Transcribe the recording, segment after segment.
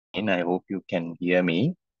I hope you can hear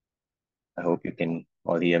me. I hope you can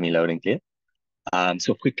all hear me loud and clear.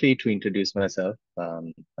 So quickly to introduce myself,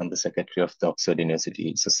 I'm the secretary of the Oxford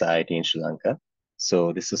University Society in Sri Lanka.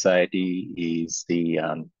 So this society is the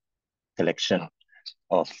collection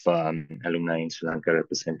of alumni in Sri Lanka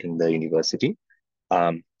representing the university.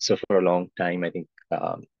 So for a long time, I think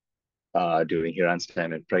during Hiran's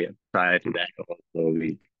time and prior to that, also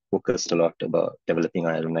we focused a lot about developing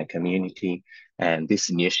our alumni community. And this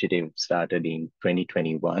initiative started in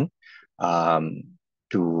 2021 um,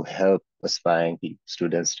 to help aspiring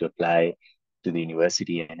students to apply to the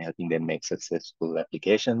university and helping them make successful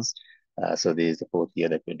applications. So this is the fourth year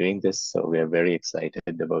that we're doing this. So we are very excited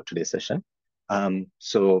about today's session.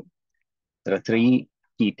 So there are three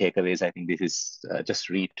key takeaways. I think this is just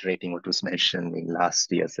reiterating what was mentioned in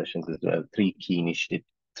last year's sessions as well. Three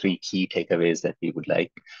key takeaways that we would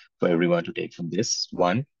like for everyone to take from this.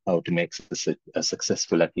 One, how to make a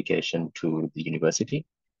successful application to the university.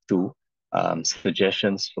 Two,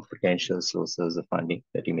 suggestions for potential sources of funding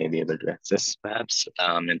that you may be able to access, perhaps.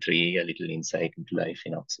 And three, a little insight into life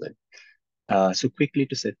in Oxford. So quickly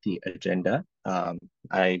to set the agenda, I'm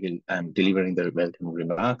delivering the welcome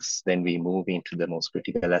remarks. Then we move into the most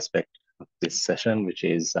critical aspect of this session, which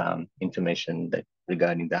is information that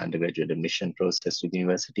regarding the undergraduate admission process to the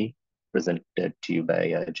university, presented to you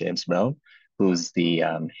by James Brown, who's the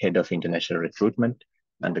head of international recruitment,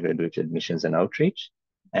 undergraduate admissions and outreach.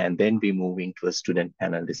 And then we move into a student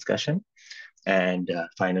panel discussion. And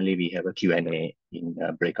finally, we have a Q&A in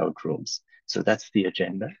breakout rooms. So that's the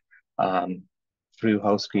agenda. Through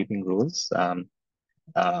housekeeping rules,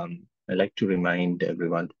 I'd like to remind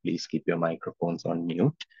everyone to please keep your microphones on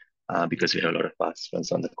mute because we have a lot of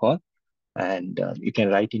participants on the call. And you can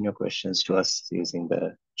write in your questions to us using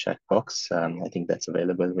the chat box. I think that's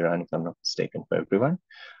available, Viran, if I'm not mistaken, for everyone.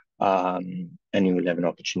 And you will have an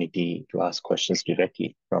opportunity to ask questions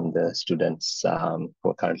directly from the students who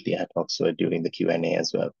are currently at Oxford during the Q&A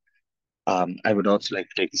as well. I would also like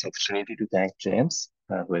to take this opportunity to thank James,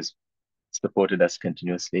 who has supported us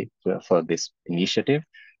continuously for this initiative.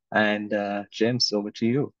 And James, over to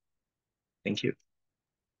you. Thank you.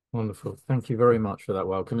 Wonderful. Thank you very much for that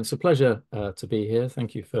welcome. It's a pleasure to be here.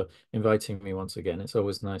 Thank you for inviting me once again. It's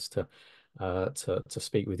always nice to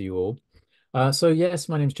speak with you all. So yes,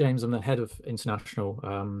 my name's James. I'm the head of international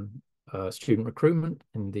student recruitment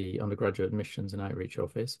in the undergraduate admissions and outreach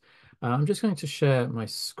office. I'm just going to share my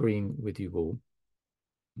screen with you all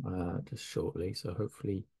just shortly. So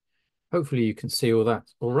hopefully you can see all that.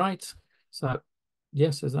 All right. So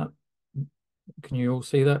yes, can you all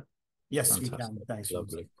see that? Yes, fantastic. we can. Thanks.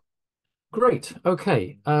 Lovely. Great.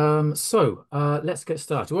 Okay. So let's get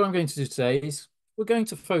started. What I'm going to do today is we're going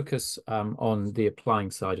to focus on the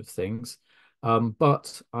applying side of things,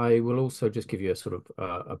 but I will also just give you a sort of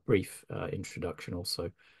a brief introduction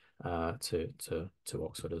also to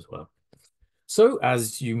Oxford as well. So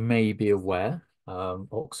as you may be aware,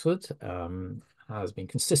 Oxford has been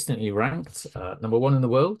consistently ranked #1 in the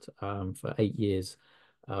world for 8 years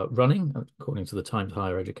running, according to the Times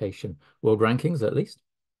Higher Education World Rankings, at least.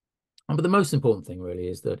 But the most important thing really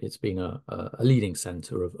is that it's been a leading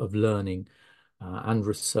centre of learning and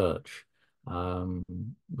research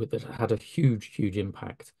that had a huge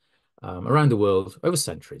impact around the world over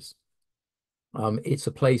centuries. It's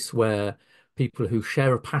a place where people who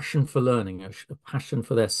share a passion for learning, a passion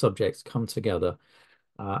for their subjects come together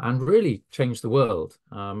and really change the world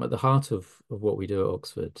at the heart of what we do at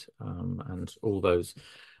Oxford. And all those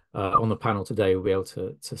on the panel today will be able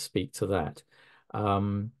to speak to that.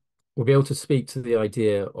 We'll be able to speak to the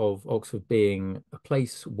idea of Oxford being a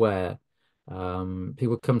place where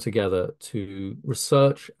people come together to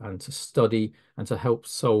research and to study and to help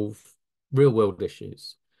solve real world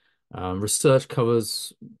issues. Research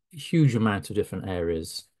covers a huge amount of different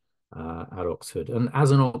areas at Oxford. And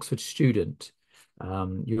as an Oxford student,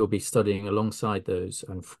 you'll be studying alongside those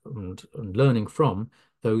and learning from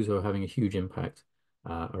those who are having a huge impact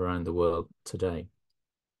around the world today.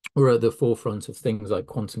 We're at the forefront of things like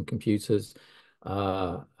quantum computers,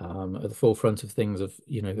 at the forefront of things of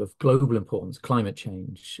global importance, climate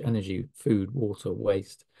change, energy, food, water,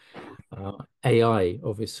 waste, AI.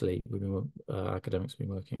 Obviously, academics have been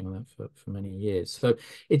working on that for many years. So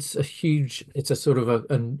it's a sort of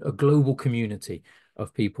a global community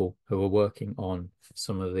of people who are working on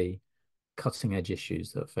some of the cutting edge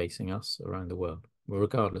issues that are facing us around the world,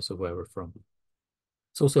 regardless of where we're from.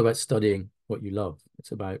 It's also about studying what you love.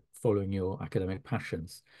 It's about following your academic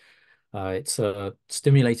passions. It's a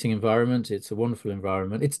stimulating environment. It's a wonderful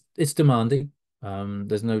environment. It's demanding.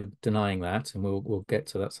 There's no denying that, and we'll get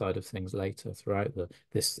to that side of things later throughout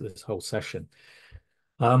this whole session.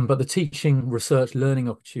 But the teaching, research, learning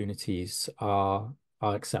opportunities are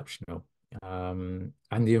exceptional. And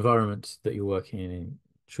the environment that you're working in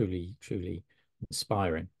truly, truly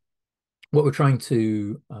inspiring. What we're trying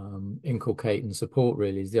to inculcate and support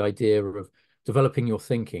really is the idea of developing your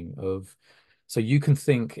thinking of so you can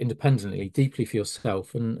think independently, deeply for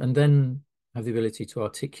yourself, and then have the ability to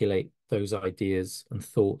articulate those ideas and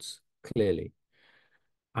thoughts clearly.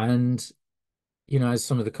 And as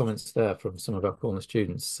some of the comments there from some of our former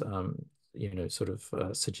students, sort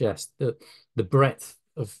of suggest that the breadth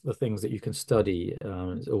of the things that you can study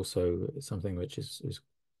is also something which is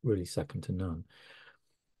really second to none.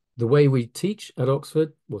 The way we teach at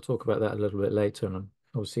Oxford, we'll talk about that a little bit later, and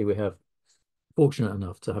obviously we have fortunate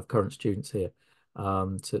enough to have current students here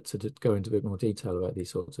to go into a bit more detail about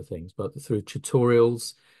these sorts of things. But through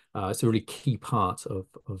tutorials, it's a really key part of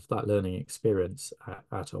that learning experience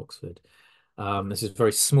at Oxford. This is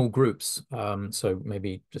very small groups, so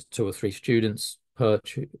maybe just 2 or 3 students per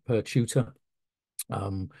tutor,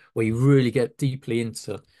 where you really get deeply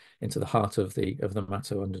into the heart of the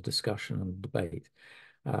matter under discussion and debate.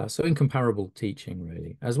 So incomparable teaching,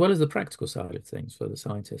 really, as well as the practical side of things for the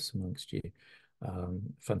scientists amongst you.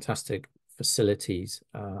 Fantastic facilities,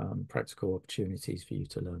 practical opportunities for you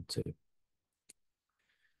to learn too.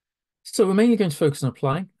 So we're mainly going to focus on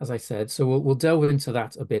applying, as I said. So we'll delve into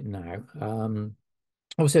that a bit now.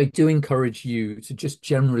 Obviously, I do encourage you to just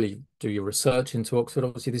generally do your research into Oxford.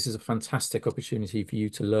 Obviously, this is a fantastic opportunity for you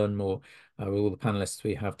to learn more with all the panelists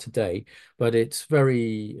we have today. But it's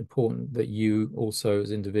very important that you also,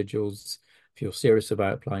 as individuals, if you're serious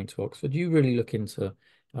about applying to Oxford, you really look into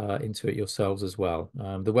it yourselves as well.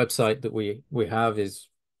 The website that we have is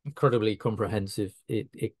incredibly comprehensive.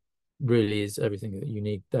 It really is everything that you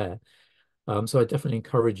need there. So I definitely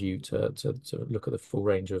encourage you to look at the full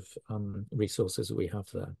range of resources that we have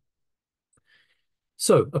there.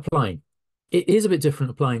 So applying. It is a bit different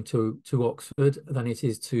applying to Oxford than it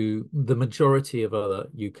is to the majority of other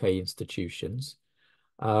UK institutions.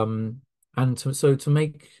 And to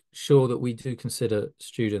make sure that we do consider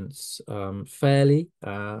students fairly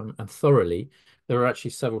and thoroughly, there are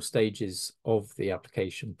actually several stages of the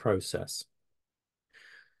application process.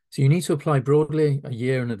 So you need to apply broadly a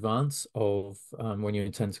year in advance of when you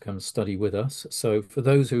intend to come and study with us. So for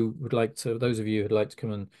those of you who'd like to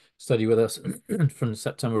come and study with us from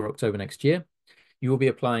September or October next year, you will be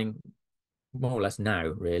applying more or less now,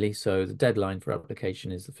 really. So the deadline for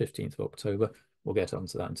application is the 15th of October. We'll get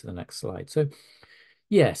onto that into the next slide. So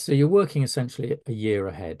so you're working essentially a year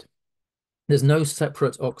ahead. There's no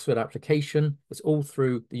separate Oxford application. It's all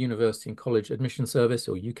through the University and College Admission Service,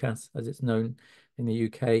 or UCAS, as it's known in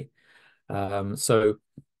the UK. So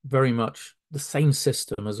very much the same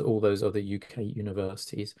system as all those other UK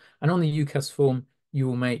universities. And on the UCAS form, you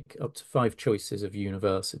will make up to 5 choices of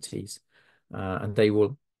universities, and they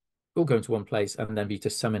will all go into one place and then be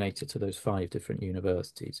disseminated to those 5 different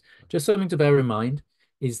universities. Just something to bear in mind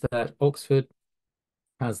is that Oxford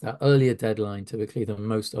has that earlier deadline typically than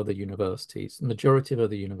most other universities. The majority of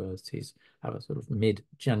other universities have a sort of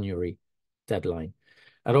mid-January deadline.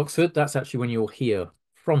 At Oxford, that's actually when you'll hear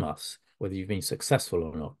from us whether you've been successful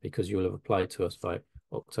or not, because you'll have applied to us by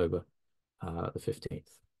October the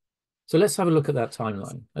 15th. So let's have a look at that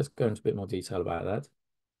timeline. Let's go into a bit more detail about that.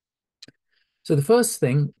 So the first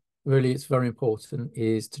thing, really, it's very important,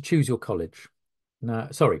 is to choose your college. Now,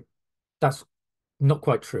 sorry, that's not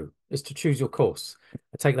quite true. It's to choose your course.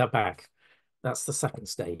 I take that back. That's the second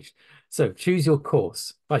stage. So choose your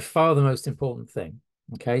course, by far the most important thing.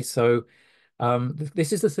 Okay, so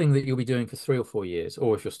this is the thing that you'll be doing for 3 or 4 years,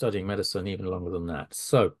 or if you're studying medicine, even longer than that.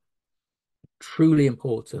 So truly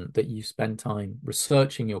important that you spend time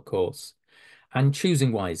researching your course and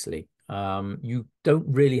choosing wisely. You don't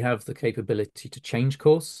really have the capability to change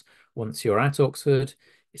course once you're at Oxford.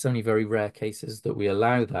 It's only very rare cases that we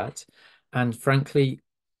allow that. And frankly,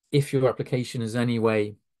 if your application is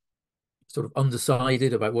anyway sort of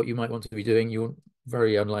undecided about what you might want to be doing, you're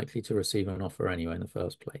very unlikely to receive an offer anyway in the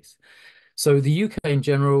first place. So the UK in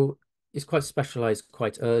general is quite specialized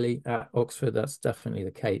quite early. At Oxford, that's definitely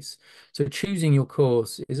the case. So choosing your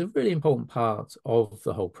course is a really important part of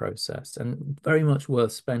the whole process and very much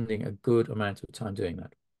worth spending a good amount of time doing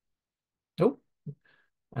that. Oh,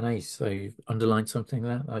 nice. So you've underlined something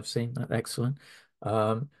there. I've seen that. Excellent.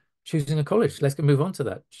 Choosing a college. Let's move on to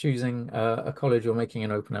that. Choosing a college or making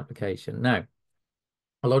an open application. Now,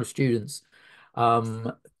 a lot of students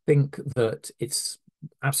think that it's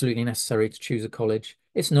absolutely necessary to choose a college.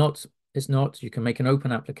 It's not. It's not. You can make an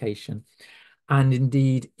open application. And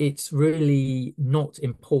indeed, it's really not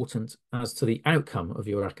important as to the outcome of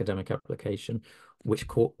your academic application. which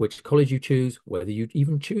college you choose, whether you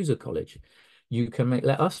even choose a college. You can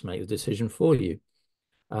let us make the decision for you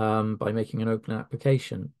by making an open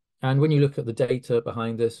application. And when you look at the data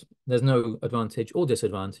behind this, there's no advantage or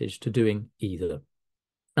disadvantage to doing either.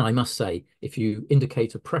 And I must say, if you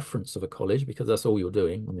indicate a preference of a college, because that's all you're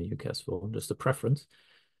doing on the UCAS form, just a preference,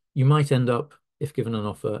 you might end up, if given an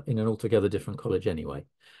offer, in an altogether different college anyway.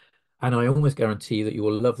 And I almost guarantee that you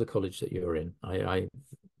will love the college that you're in. I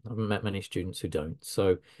haven't met many students who don't.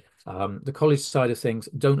 So the college side of things,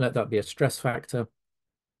 don't let that be a stress factor.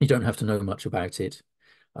 You don't have to know much about it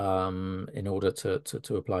in order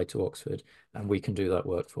to apply to Oxford, and we can do that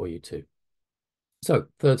work for you too. So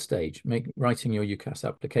third stage, writing your UCAS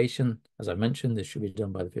application. As I mentioned, this should be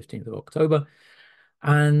done by the 15th of October.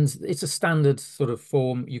 And it's a standard sort of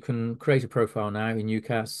form. You can create a profile now in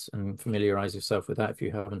UCAS and familiarize yourself with that if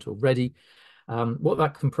you haven't already. What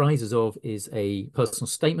that comprises of is a personal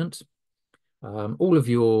statement, all of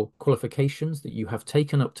your qualifications that you have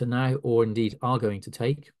taken up to now, or indeed are going to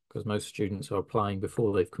take, because most students are applying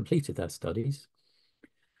before they've completed their studies.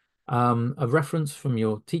 A reference from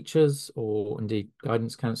your teachers or indeed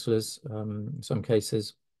guidance counsellors in some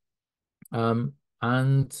cases.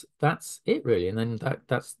 And that's it really. And then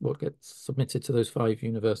that's what gets submitted to those 5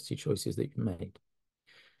 university choices that you made.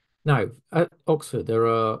 Now, at Oxford, there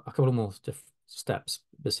are a couple more steps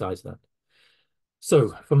besides that.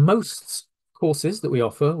 So for most courses that we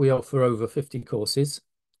offer over 50 courses.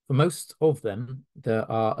 For most of them, there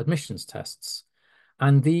are admissions tests.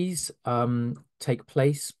 And these take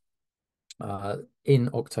place in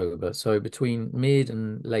October. So between mid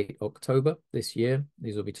and late October this year,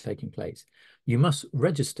 these will be taking place. You must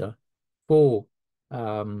register for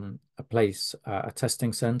a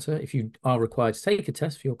testing centre, if you are required to take a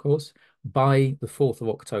test for your course, by the 4th of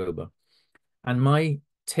October. And my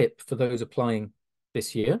tip for those applying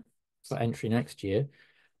this year, for entry next year,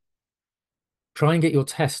 try and get your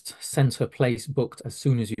test centre place booked as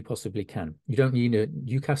soon as you possibly can. You don't need a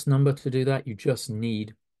UCAS number to do that. You just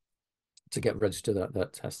need to get registered at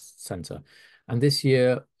that test centre. And this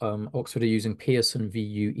year, Oxford are using Pearson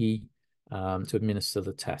VUE to administer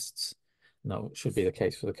the tests. And that should be the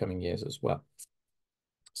case for the coming years as well.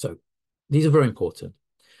 So these are very important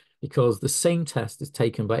because the same test is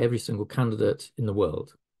taken by every single candidate in the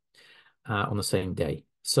world on the same day.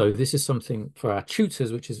 So this is something for our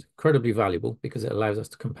tutors, which is incredibly valuable because it allows us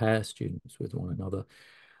to compare students with one another.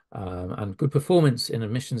 And good performance in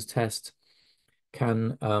admissions test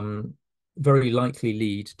can very likely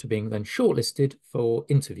lead to being then shortlisted for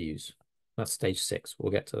interviews. That's stage 6.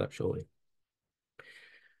 We'll get to that shortly.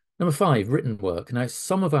 Number 5, written work. Now,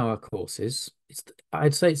 some of our courses,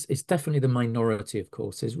 I'd say it's definitely the minority of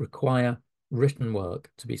courses, require written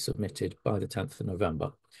work to be submitted by the 10th of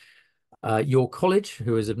November. Your college,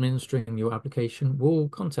 who is administering your application, will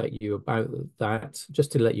contact you about that,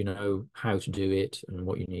 just to let you know how to do it and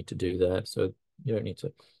what you need to do there. So you don't need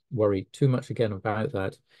to worry too much again about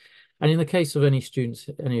that. And in the case of any students,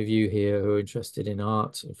 any of you here who are interested in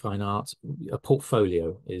art, fine art, a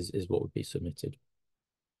portfolio is what would be submitted.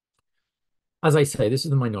 As I say, this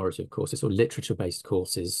is the minority of courses, or literature-based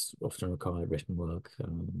courses often require written work,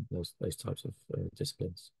 those types of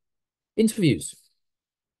disciplines. Interviews,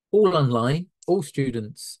 all online. All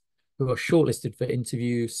students who are shortlisted for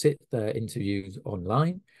interviews sit their interviews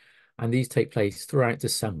online, and these take place throughout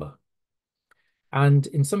December. And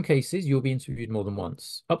in some cases, you'll be interviewed more than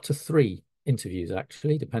once, up to 3 interviews,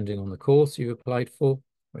 actually, depending on the course you've applied for,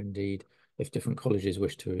 or indeed if different colleges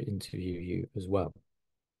wish to interview you as well.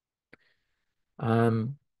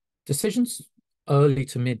 Decisions early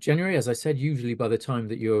to mid-January, as I said, usually by the time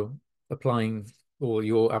that you're applying or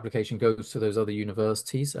your application goes to those other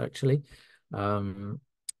universities, actually. So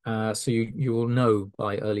you will know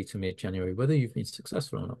by early to mid-January whether you've been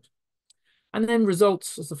successful or not. And then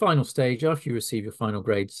results as the final stage after you receive your final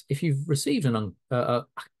grades. If you've received a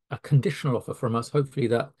conditional offer from us, hopefully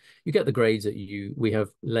that you get the grades that we have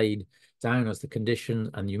laid down as the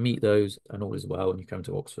condition, and you meet those, and all is well, and you come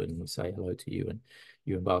to Oxford and we say hello to you and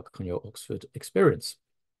you embark on your Oxford experience.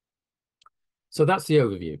 So that's the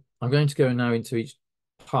overview. I'm going to go now into each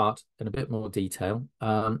part in a bit more detail.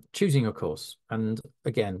 Choosing your course. And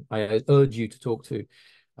again, I urge you to talk to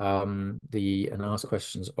and ask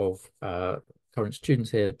questions of current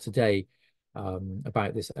students here today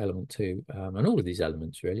about this element too, and all of these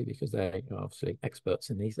elements really, because they are obviously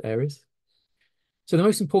experts in these areas. So the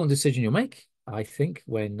most important decision you'll make, I think,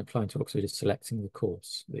 when applying to Oxford is selecting the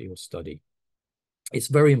course that you'll study. It's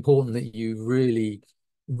very important that you really,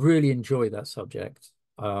 really enjoy that subject.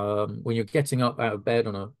 When you're getting up out of bed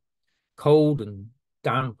on a cold and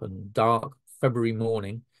damp and dark February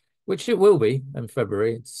morning, which it will be in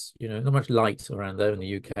February. It's, you know, not much light around there in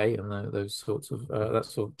the UK and those sorts of that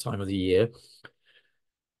sort of time of the year.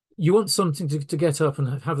 You want something to get up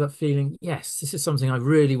and have that feeling, yes, this is something I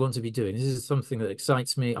really want to be doing. This is something that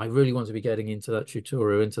excites me. I really want to be getting into that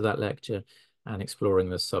tutorial, into that lecture and exploring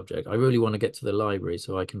this subject. I really want to get to the library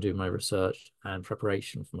so I can do my research and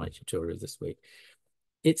preparation for my tutorial this week.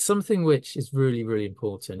 It's something which is really, really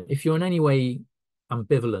important. If you're in any way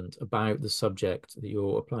ambivalent about the subject that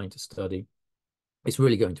you're applying to study, it's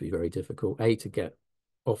really going to be very difficult, to get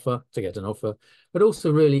an offer, but also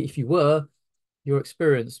really, if you were, your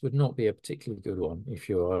experience would not be a particularly good one if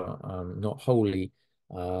you're not wholly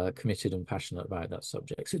committed and passionate about that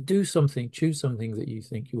subject. So choose something that you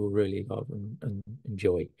think you will really love and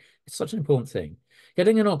enjoy. It's such an important thing.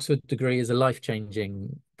 Getting an Oxford degree is a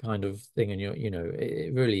life-changing kind of thing, and you know,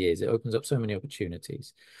 it really is. It opens up so many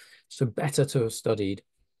opportunities. So better to have studied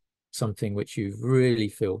something which you really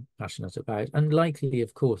feel passionate about, and likely,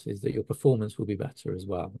 of course, is that your performance will be better as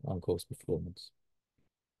well, on-course performance.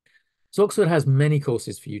 So Oxford has many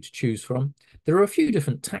courses for you to choose from. There are a few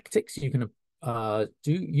different tactics you can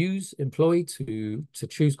employ to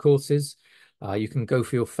choose courses. You can go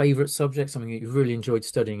for your favorite subject, something that you've really enjoyed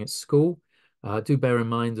studying at school. Do bear in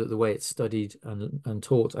mind that the way it's studied and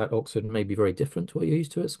taught at Oxford may be very different to what you're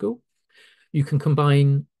used to at school. You can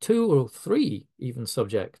combine 2 or 3 even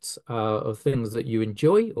subjects of things that you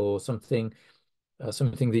enjoy, or something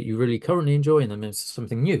that you really currently enjoy, and then there's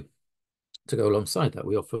something new to go alongside that.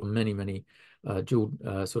 We offer many dual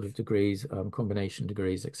sort of degrees, combination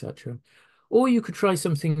degrees, etc. Or you could try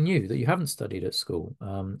something new that you haven't studied at school: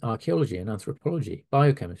 archaeology and anthropology,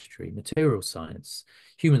 biochemistry, material science,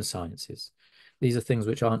 human sciences. These are things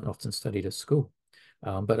which aren't often studied at school,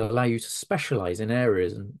 but allow you to specialize in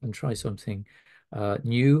areas and try something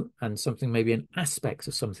new, and something, maybe an aspect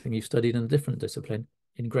of something you've studied in a different discipline,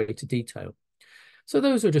 in greater detail. So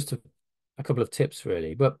those are just a couple of tips,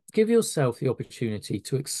 really, but give yourself the opportunity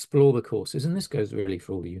to explore the courses. And this goes really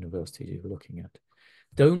for all the universities you're looking at.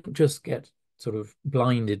 Don't just get sort of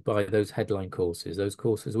blinded by those headline courses, those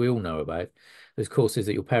courses we all know about, those courses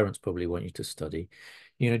that your parents probably want you to study.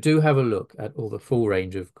 You know, do have a look at all the full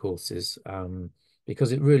range of courses,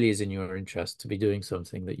 because it really is in your interest to be doing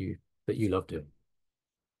something that you love doing.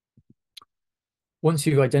 Once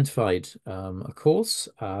you've identified a course,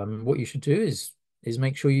 what you should do is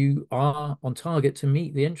make sure you are on target to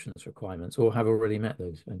meet the entrance requirements, or have already met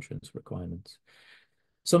those entrance requirements.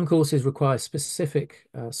 Some courses require specific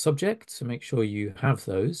subjects, so make sure you have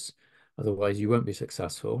those, otherwise you won't be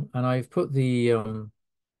successful. And I've put the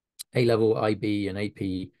A-level, IB and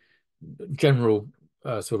AP general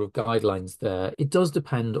sort of guidelines there. It does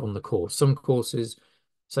depend on the course. Some courses,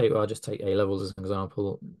 say, I'll just take A-levels as an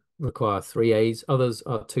example, require 3 A's. Others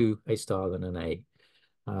are 2 A star and an A.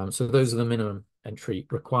 So those are the minimum entry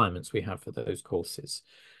requirements we have for those courses.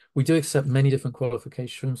 We do accept many different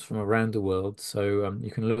qualifications from around the world. So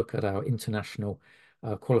you can look at our international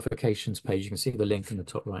qualifications page. You can see the link in the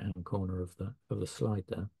top right-hand corner of the slide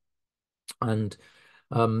there. And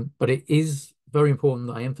but it is very important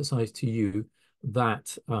that I emphasize to you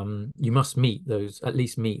that you must at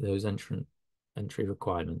least meet those entry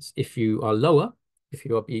requirements. If you are lower, if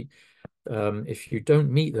you don't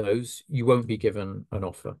meet those, you won't be given an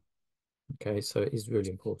offer. Okay, so it is really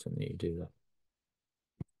important that you do that.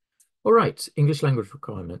 All right, English language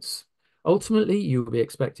requirements. Ultimately, you will be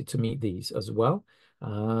expected to meet these as well.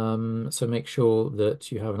 So make sure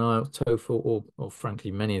that you have an IELTS, TOEFL, or frankly,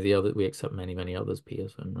 many of the other, we accept many others,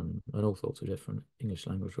 Pearson and all sorts of different English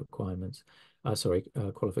language requirements,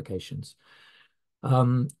 qualifications.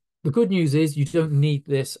 The good news is you don't need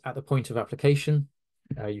this at the point of application.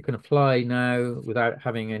 You can apply now without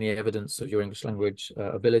having any evidence of your English language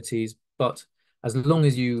abilities, but as long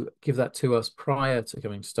as you give that to us prior to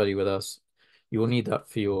coming to study with us, you will need that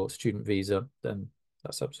for your student visa, then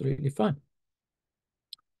that's absolutely fine.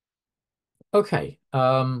 Okay,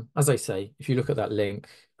 as I say, if you look at that link,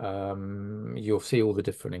 you'll see all the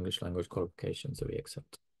different English language qualifications that we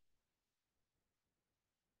accept.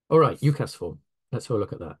 All right, UCAS form. Let's have a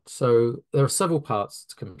look at that. So there are several parts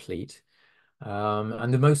to complete.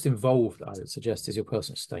 And the most involved, I would suggest, is your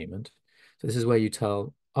personal statement. So this is where you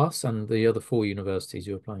tell us and the other 4 universities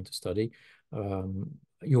you're applying to study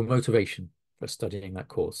your motivation for studying that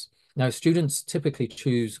course. Now, students typically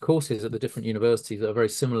choose courses at the different universities that are very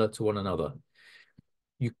similar to one another.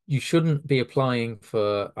 You shouldn't be applying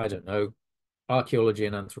for, I don't know, archaeology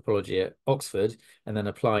and anthropology at Oxford and then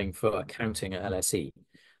applying for accounting at LSE.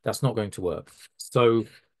 That's not going to work. So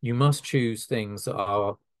you must choose things that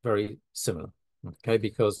are very similar, okay?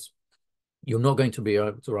 Because you're not going to be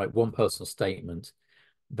able to write one personal statement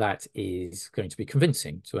that is going to be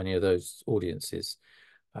convincing to any of those audiences.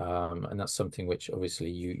 And that's something which obviously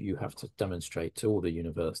you have to demonstrate to all the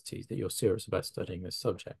universities that you're serious about studying this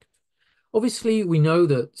subject. Obviously, we know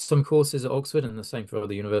that some courses at Oxford, and the same for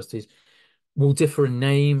other universities, will differ in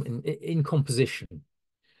name and in composition.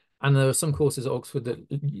 And there are some courses at Oxford that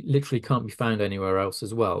literally can't be found anywhere else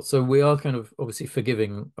as well. So we are kind of obviously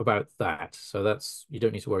forgiving about that. So that's, you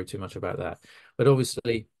don't need to worry too much about that. But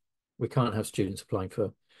obviously, we can't have students applying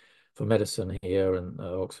for medicine here and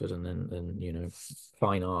Oxford, and then you know,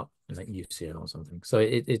 fine art and like UCL or something. So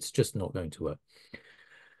it's just not going to work.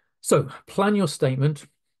 So plan your statement.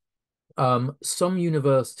 Some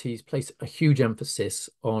universities place a huge emphasis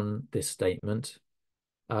on this statement,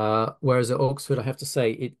 whereas at Oxford, I have to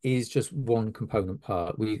say, it is just one component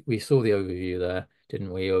part. We saw the overview there,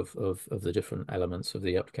 didn't we, of the different elements of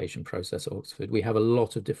the application process at Oxford. We have a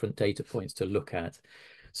lot of different data points to look at.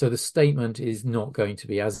 So the statement is not going to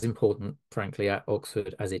be as important, frankly, at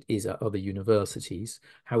Oxford as it is at other universities.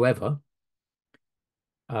 However,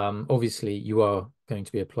 obviously, you are going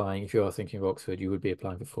to be applying, if you are thinking of Oxford, you would be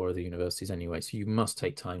applying for 4 other universities anyway. So you must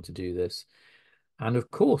take time to do this. And of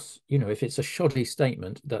course, you know, if it's a shoddy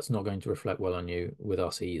statement, that's not going to reflect well on you with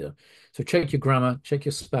us either. So check your grammar, check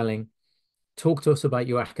your spelling, talk to us about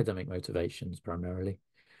your academic motivations primarily.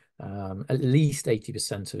 At least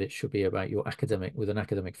 80% of it should be about your academic, with an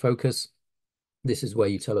academic focus. This is where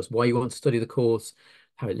you tell us why you want to study the course,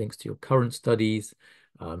 how it links to your current studies,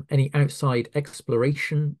 any outside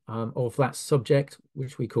exploration of that subject,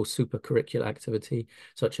 which we call supercurricular activity,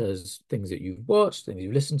 such as things that you've watched, things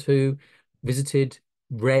you've listened to, visited,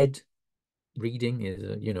 read. Reading is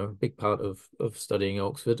a, you know, a big part of studying at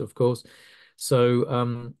Oxford, of course.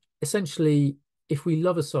 So essentially, if we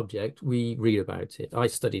love a subject, we read about it. I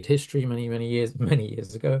studied history many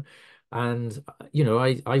years ago, and you know,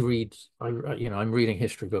 I read, you know, I'm reading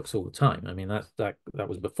history books all the time. I mean, that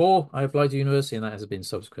was before I applied to university, and that has been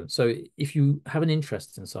subsequent. So if you have an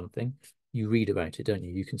interest in something, you read about it, don't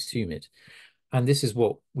you? You consume it. And this is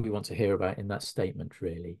what we want to hear about in that statement,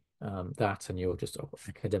 really, that and your just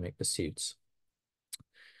academic pursuits.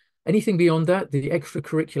 Anything beyond that, the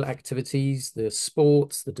extracurricular activities, the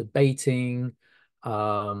sports, the debating,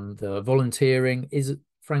 the volunteering is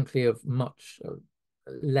frankly of much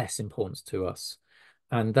less importance to us.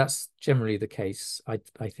 And that's generally the case,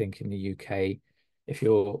 I think, in the UK. If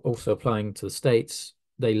you're also applying to the States,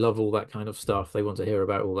 they love all that kind of stuff. They want to hear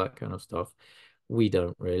about all that kind of stuff. We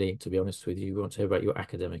don't really, to be honest with you. We want to hear about your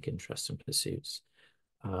academic interests and pursuits.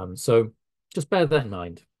 So just bear that in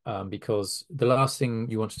mind, because the last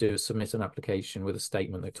thing you want to do is submit an application with a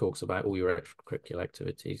statement that talks about all your extracurricular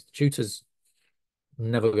activities. The tutor's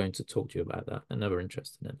never going to talk to you about that. They're never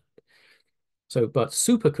interested in it. So, but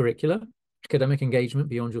supercurricular, academic engagement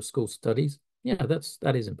beyond your school studies, yeah,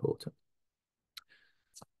 that is important.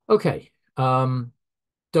 Okay.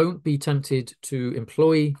 Don't be tempted to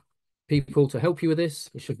employ people to help you with this.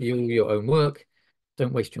 It should be all your own work.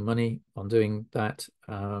 Don't waste your money on doing that.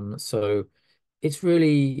 So it's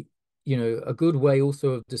really, you know, a good way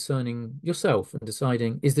also of discerning yourself and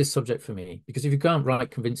deciding, is this subject for me? Because if you can't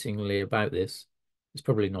write convincingly about this, it's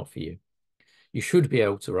probably not for you. You should be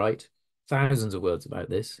able to write thousands of words about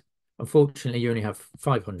this. Unfortunately, you only have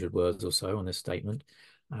 500 words or so on this statement.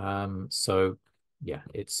 So yeah,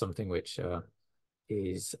 it's something which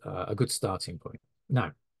is a good starting point.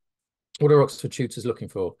 Now, what are Oxford tutors looking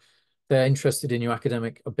for? They're interested in your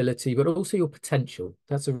academic ability, but also your potential.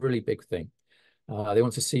 That's a really big thing. They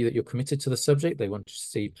want to see that you're committed to the subject. They want to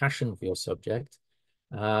see passion for your subject.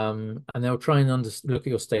 And they'll try and look at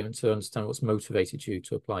your statement to understand what's motivated you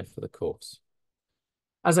to apply for the course.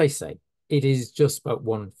 As I say, it is just about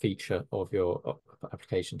one feature of your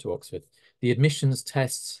application to Oxford. The admissions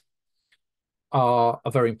tests are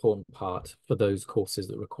a very important part for those courses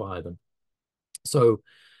that require them. So,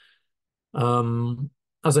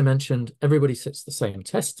 as I mentioned, everybody sits the same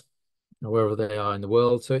test, wherever they are in the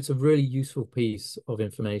world. So it's a really useful piece of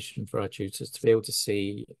information for our tutors to be able to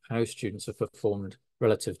see how students have performed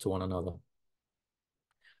relative to one another.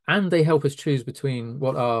 And they help us choose between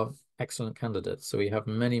what are excellent candidates. So we have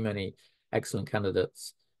many excellent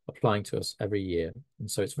candidates applying to us every year. And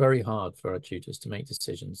so it's very hard for our tutors to make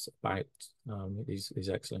decisions about these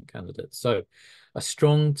excellent candidates. So a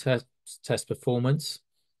strong test performance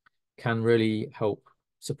can really help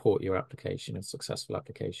support your application and successful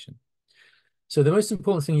application. So the most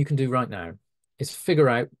important thing you can do right now is figure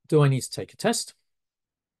out, do I need to take a test?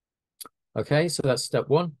 Okay, so that's step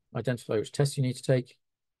one, identify which test you need to take.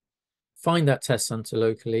 Find that test center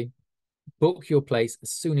locally, book your place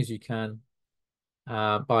as soon as you can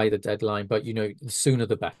by the deadline, but you know, the sooner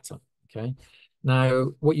the better, okay? Now,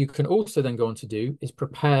 what you can also then go on to do is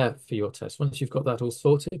prepare for your test. Once you've got that all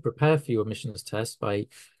sorted, prepare for your admissions test by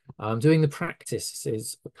doing the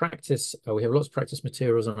practices. We have lots of practice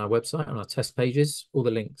materials on our website, on our test pages, all the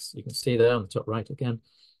links you can see there on the top right again.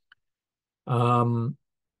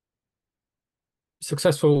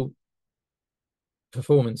 Successful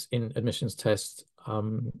performance in admissions tests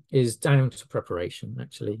is down to preparation,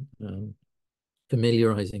 actually.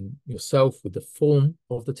 Familiarizing yourself with the form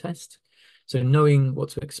of the test. So knowing what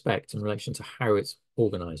to expect in relation to how it's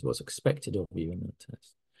organized, what's expected of you in that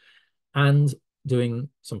test, and doing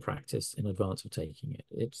some practice in advance of taking it.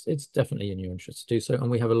 It's definitely in your interest to do so.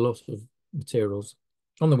 And we have a lot of materials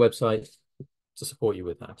on the website to support you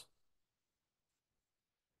with that.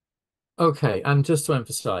 Okay, and just to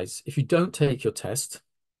emphasize, if you don't take your test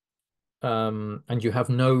and you have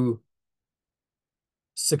no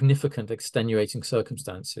significant extenuating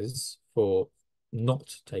circumstances for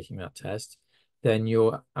not taking that test, then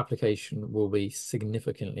your application will be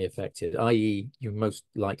significantly affected, i.e. you most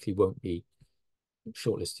likely won't be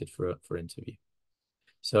shortlisted for interview.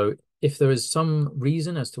 So if there is some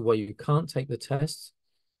reason as to why you can't take the test,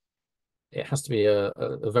 it has to be a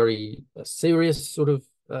very serious sort of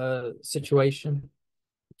situation,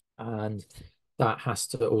 and that has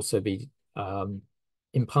to also be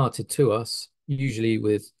imparted to us, usually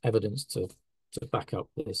with evidence to back up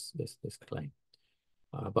this claim.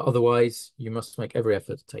 But otherwise, you must make every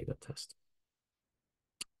effort to take that test.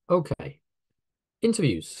 Okay,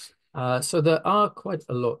 interviews. So there are quite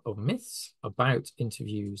a lot of myths about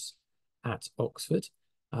interviews at Oxford.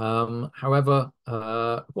 However,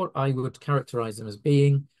 what I would characterize them as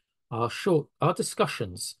being are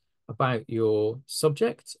discussions about your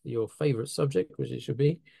subject, your favorite subject, which it should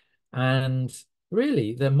be, and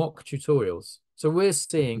really they're mock tutorials. So we're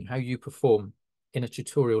seeing how you perform in a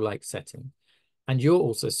tutorial-like setting. And you're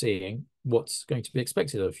also seeing what's going to be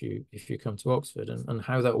expected of you if you come to Oxford, and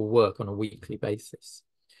how that will work on a weekly basis.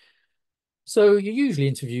 So you're usually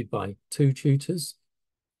interviewed by 2 tutors,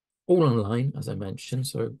 all online, as I mentioned.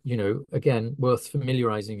 So, again, worth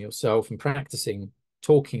familiarizing yourself and practicing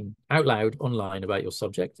talking out loud online about your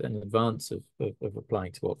subject in advance of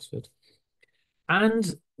applying to Oxford.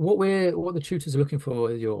 And what the tutors are looking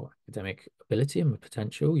for is your academic ability and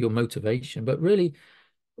potential, your motivation, but really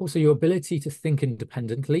also your ability to think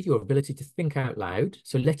independently, your ability to think out loud.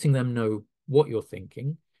 So letting them know what you're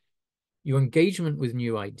thinking, your engagement with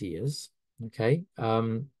new ideas. Okay.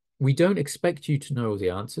 We don't expect you to know the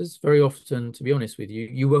answers. Very often, to be honest with you,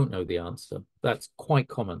 you won't know the answer. That's quite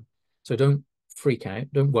common. So don't freak out.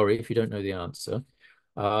 Don't worry if you don't know the answer.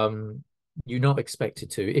 You're not expected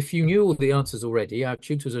to. If you knew all the answers already, our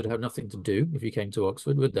tutors would have nothing to do if you came to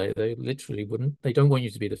Oxford, would they? They literally wouldn't. They don't want you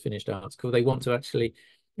to be the finished article. They want to actually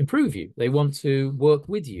improve you. They want to work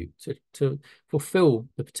with you to fulfill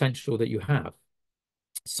the potential that you have.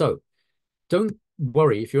 So don't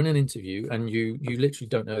worry if you're in an interview and you literally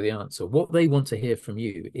don't know the answer. What they want to hear from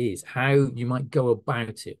you is how you might go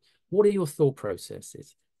about it. What are your thought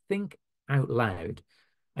processes? Think out loud,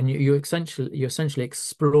 and you're essentially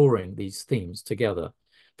exploring these themes together.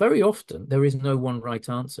 Very often, there is no one right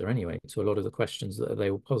answer anyway to a lot of the questions that they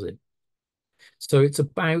will posit. So it's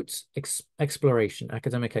about exploration,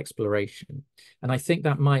 academic exploration. And I think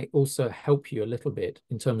that might also help you a little bit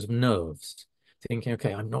in terms of nerves, thinking,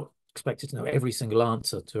 okay, I'm not expected to know every single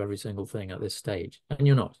answer to every single thing at this stage. And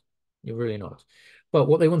you're not. You're really not. But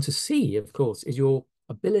what they want to see, of course, is your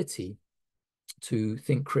ability to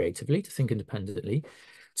think creatively, to think independently,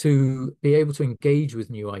 to be able to engage with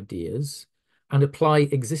new ideas and apply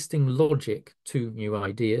existing logic to new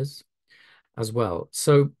ideas as well.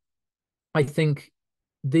 So I think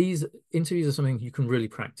these interviews are something you can really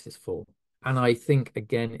practice for. And I think,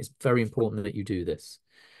 again, it's very important that you do this,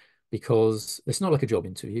 because it's not like a job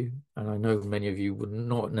interview. And I know many of you would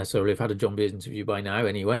not necessarily have had a job interview by now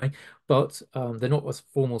anyway, but they're not a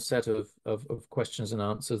formal set of questions and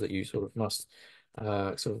answers that you sort of must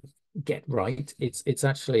sort of get right. It's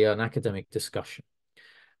actually an academic discussion,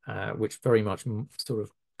 which very much sort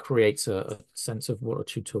of creates a sense of what a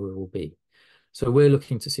tutorial will be. So we're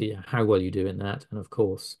looking to see how well you do in that. And of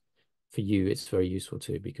course, for you, it's very useful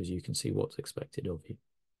too, because you can see what's expected of you.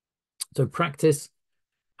 So practice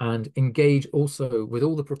and engage also with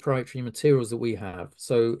all the proprietary materials that we have.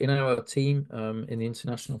 So in our team, in the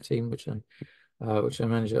international team, which I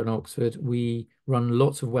manage at Oxford, we run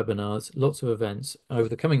lots of webinars, lots of events over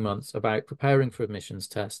the coming months about preparing for admissions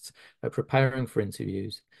tests, preparing for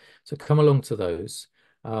interviews. So come along to those.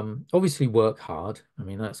 Obviously work hard. I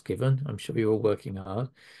mean, that's given. I'm sure you're all working hard.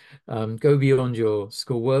 Go beyond your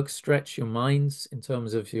schoolwork, stretch your minds in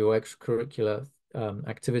terms of your extracurricular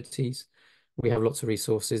activities. We have lots of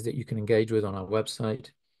resources that you can engage with on our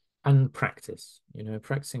website, and practice,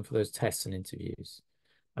 practicing for those tests and interviews.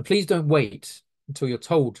 And please don't wait until you're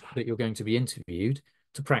told that you're going to be interviewed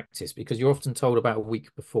to practice, because you're often told about a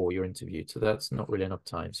week before you're interviewed. So that's not really enough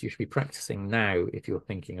time. So you should be practicing now if you're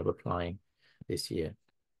thinking of applying this year.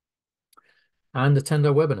 And attend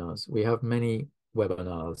our webinars. We have many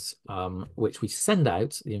webinars, which we send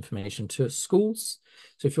out the information to schools.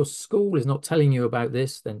 So if your school is not telling you about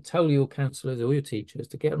this, then tell your counselors or your teachers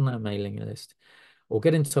to get on that mailing list, or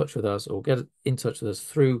get in touch with us, or get in touch with us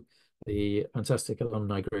through the fantastic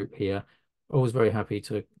alumni group here. Always very happy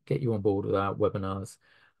to get you on board with our webinars.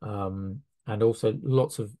 And also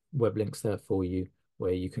lots of web links there for you,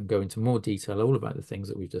 where you can go into more detail all about the things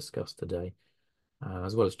that we've discussed today,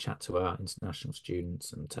 as well as chat to our international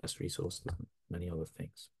students and test resources and many other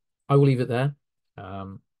things. I will leave it there,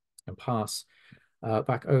 and pass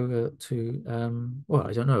back over to, well,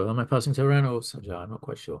 I don't know, am I passing to Iran or Sanjay? I'm not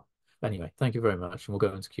quite sure. Anyway, thank you very much, and we'll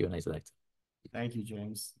go into Q&As later. Thank you,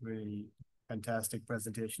 James. Really fantastic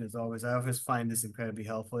presentation as always. I always find this incredibly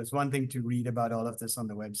helpful. It's one thing to read about all of this on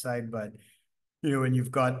the website, but when you've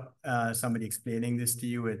got somebody explaining this to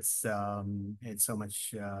you, it's so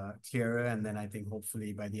much clearer. And then I think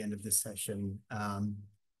hopefully by the end of this session,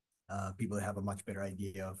 people have a much better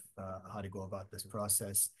idea of how to go about this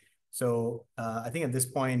process. So I think at this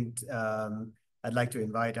point, I'd like to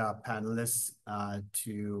invite our panelists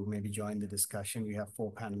to maybe join the discussion. We have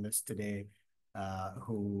 4 panelists today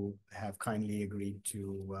who have kindly agreed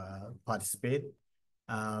to participate.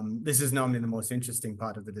 This is normally the most interesting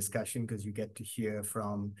part of the discussion, because you get to hear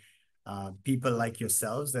from people like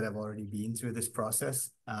yourselves that have already been through this process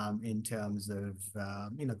in terms of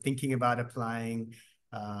thinking about applying,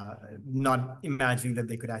 not imagining that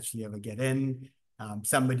they could actually ever get in,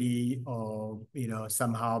 somebody or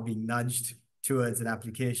somehow being nudged towards an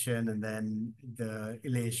application, and then the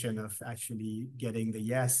elation of actually getting the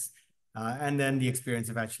yes, and then the experience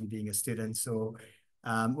of actually being a student. So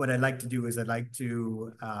what I'd like to do is I'd like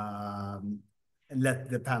to let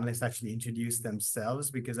the panelists actually introduce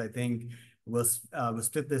themselves, because I think we'll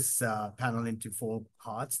split this panel into 4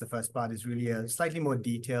 parts. The first part is really a slightly more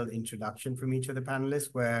detailed introduction from each of the panelists,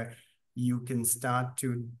 where you can start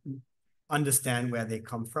to understand where they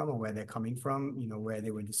come from, or where they're coming from, where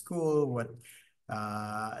they went to school, what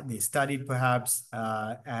they studied perhaps,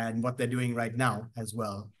 and what they're doing right now as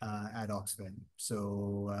well at Oxford.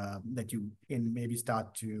 So that you can maybe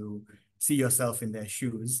start to see yourself in their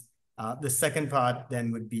shoes. The second part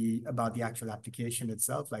then would be about the actual application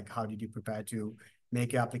itself, like how did you prepare to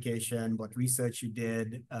make your application, what research you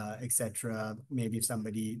did, etc. Maybe if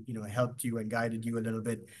somebody helped you and guided you a little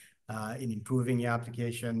bit in improving your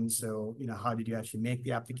application. So how did you actually make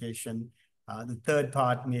the application? The third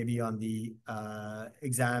part may be on the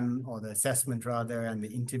exam, or the assessment rather, and the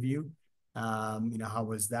interview. How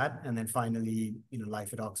was that? And then finally,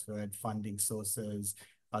 life at Oxford, funding sources,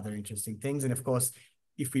 other interesting things. And of course,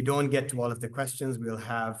 if we don't get to all of the questions, we'll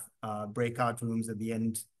have breakout rooms at the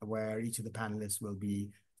end where each of the panelists will be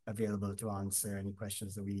available to answer any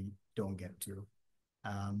questions that we don't get to.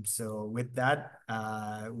 So with that,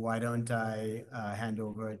 why don't I hand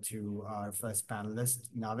over to our first panelist,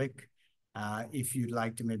 Navik. If you'd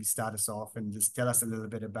like to maybe start us off and just tell us a little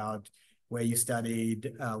bit about where you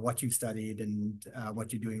studied, what you studied, and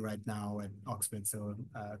what you're doing right now at Oxford. So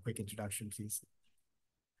a quick introduction, please.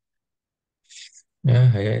 Yeah,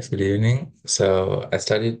 hi guys, good evening. So I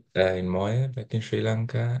studied in Moy back in Sri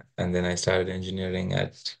Lanka, and then I started engineering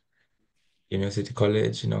at University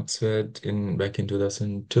College in Oxford back in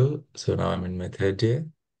 2002. So now I'm in my 3rd year.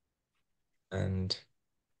 And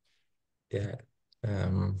yeah,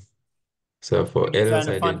 so for And A-levels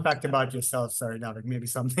a I fun did. fact about yourself, sorry, Navik, maybe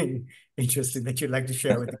something interesting that you'd like to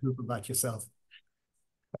share with the group about yourself.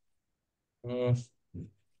 Mm,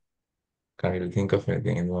 Can't really think of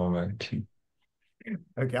anything in the moment.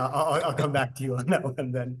 Okay, I'll come back to you on that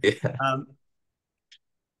one then. Yeah.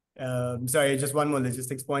 Sorry, just one more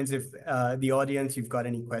logistics points. If the audience, you've got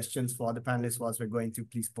any questions for the panelists whilst we're going through,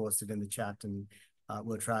 please post it in the chat, and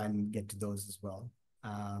we'll try and get to those as well.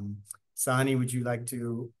 Sahani, would you like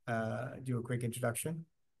to do a quick introduction?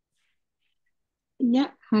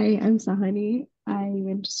 Yeah, hi, I'm Sahani. I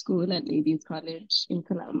went to school at Ladies College in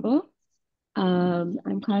Colombo.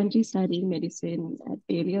 I'm currently studying medicine at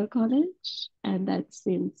Balliol College, and that's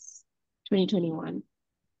since 2021.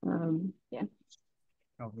 Yeah.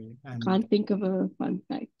 Can't think of a fun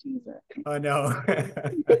fact either. Oh no.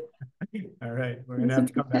 All right, we're gonna have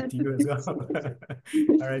to come back to you as well.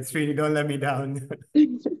 All right, Srini, don't let me down.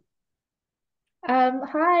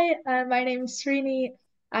 Hi, my name is Srini.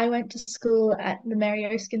 I went to school at the Mary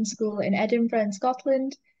Erskine School in Edinburgh in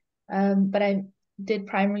Scotland, but I did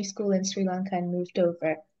primary school in Sri Lanka and moved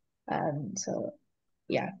over. So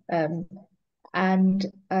yeah, and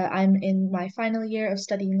I'm in my final year of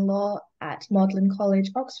studying law at Magdalen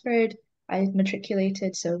College, Oxford. I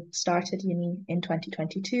matriculated, so started uni in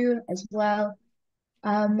 2022 as well.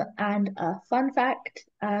 And a fun fact,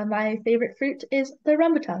 my favorite fruit is the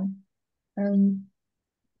rambutan. Um,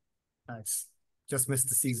 Nice. Just missed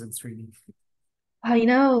the seasons, really. I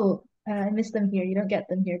know, I miss them here. You don't get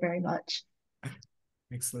them here very much.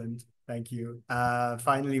 Excellent. Thank you.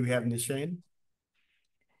 Finally, we have Nishane.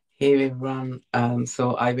 Hey everyone.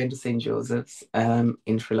 So I went to St. Joseph's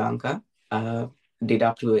in Sri Lanka, uh, did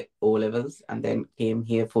up to O levels, and then came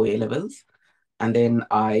here for A levels. And then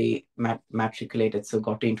I matriculated, so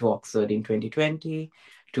got into Oxford in 2020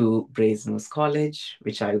 to Brasenose College,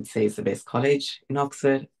 which I would say is the best college in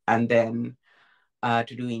Oxford, and then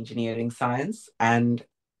to do engineering science. And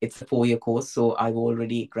it's a 4-year course, so I've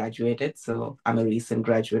already graduated. So I'm a recent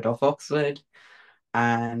graduate of Oxford.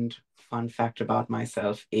 And fun fact about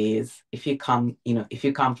myself is if you come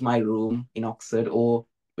to my room in Oxford or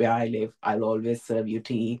where I live, I'll always serve you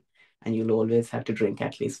tea and you'll always have to drink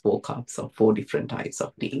at least 4 cups of 4 different types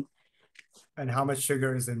of tea. And how much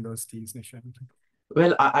sugar is in those teas, Nishane?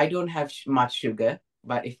 Well, I don't have much sugar,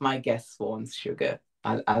 but if my guest wants sugar,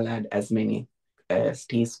 I'll add as many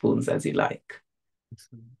teaspoons as you like.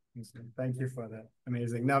 Excellent. Excellent. Thank you for that.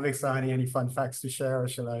 Amazing. Navik, Sahani, any fun facts to share, or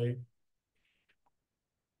shall I?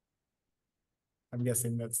 I'm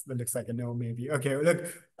guessing that looks like a no, maybe. Okay,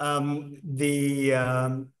 look,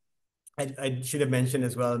 I should have mentioned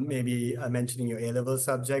as well, maybe mentioning your A-level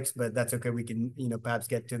subjects, but that's okay. We can, perhaps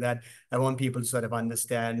get to that. I want people to sort of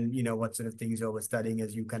understand, what sort of things you were studying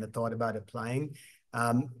as you kind of thought about applying.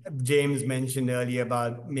 James mentioned earlier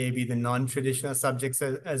about maybe the non-traditional subjects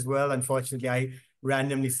as well. Unfortunately, I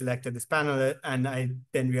randomly selected this panel and I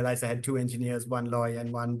then realized I had 2 engineers, 1 lawyer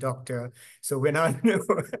and 1 doctor. So we're not,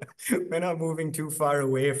 we're not moving too far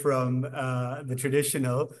away from the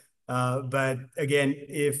traditional. But again,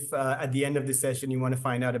 if at the end of the session, you want to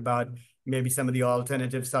find out about maybe some of the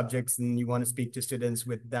alternative subjects and you want to speak to students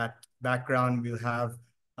with that background, we'll have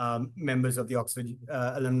members of the Oxford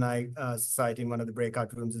Alumni Society in one of the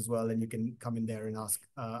breakout rooms as well. And you can come in there and ask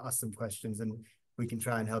some questions and we can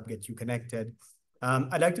try and help get you connected.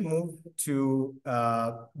 I'd like to move to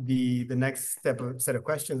the next set of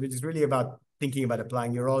questions, which is really about thinking about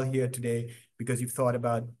applying. You're all here today because you've thought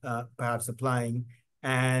about perhaps applying.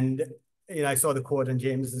 And I saw the quote in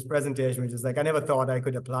James's presentation, which is like, I never thought I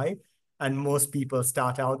could apply. And most people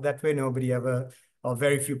start out that way. Nobody ever, or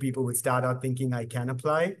very few people would start out thinking I can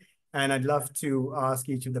apply. And I'd love to ask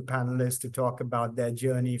each of the panelists to talk about their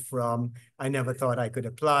journey from I never thought I could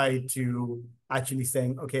apply to actually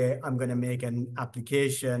saying, okay, I'm going to make an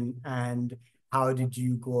application. And how did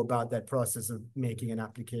you go about that process of making an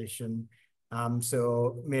application?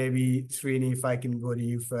 So maybe Srini, if I can go to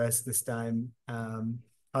you first this time.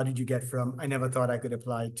 How did you get from I never thought I could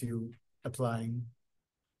apply to applying?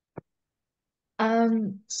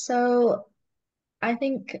 So I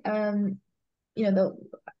think I'd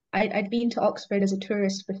been to Oxford as a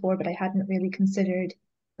tourist before, but I hadn't really considered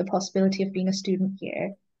the possibility of being a student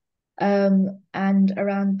here. And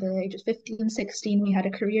around the age of 15, 16, we had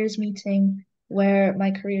a careers meeting where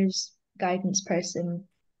my careers guidance person,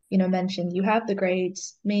 mentioned you have the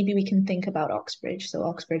grades, maybe we can think about Oxbridge, so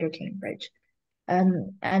Oxford or Cambridge.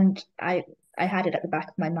 And I had it at the back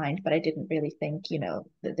of my mind, but I didn't really think,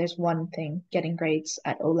 that there's one thing getting grades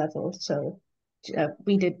at O level. So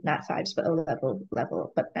we did Nat 5s, but O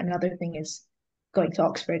level. But another thing is going to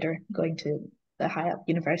Oxford or going to the high up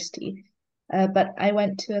university. But I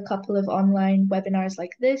went to a couple of online webinars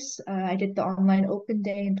like this. I did the online open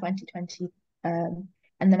day in 2020. And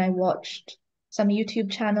then I watched some YouTube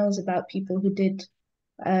channels about people who did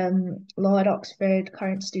law at Oxford,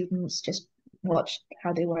 current students, just watched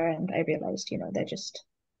how they were. And I realized, they're just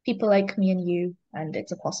people like me and you, and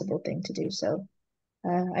it's a possible thing to do. So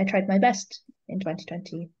I tried my best in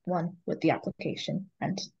 2021 with the application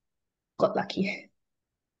and got lucky.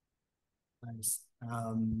 Nice.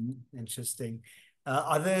 Interesting.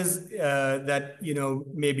 Others that,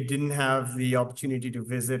 maybe didn't have the opportunity to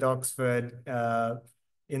visit Oxford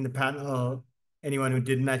in the panel, anyone who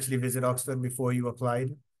didn't actually visit Oxford before you applied?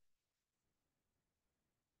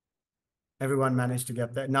 Everyone managed to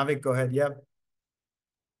get that. Navik, go ahead. Yep.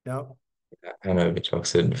 No? I know which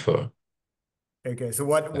Oxford before. Okay. So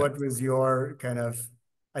what was your kind of,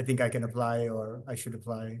 I think I can apply or I should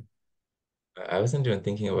apply? I wasn't even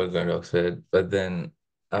thinking about going to Oxford, but then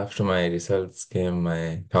after my results came,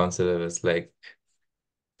 my counselor was like,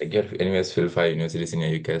 like you have to anyways fill 5 universities in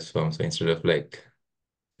your UCAS form. So instead of like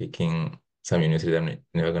picking some university I'm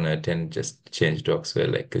never gonna attend, just change to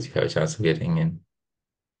Oxford, like because you have a chance of getting in.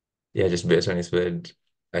 Yeah, just based on his word,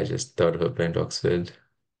 I just thought of applying to Oxford.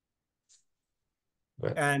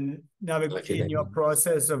 But And now lucky in your then,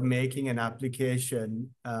 process of making an application,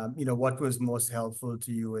 what was most helpful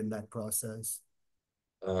to you in that process?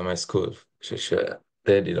 my school, sure,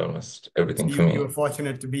 they did almost So everything for you were me.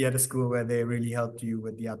 fortunate to be at a school where they really helped you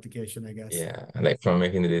with the application, I guess. Yeah, like from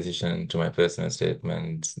making the decision to my personal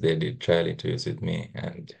statements, they did trial interviews with me,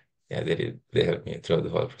 and yeah, they helped me throughout the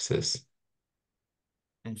whole process.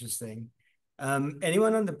 Interesting.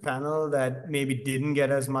 Anyone on the panel that maybe didn't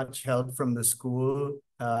get as much help from the school,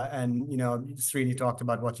 and just really talked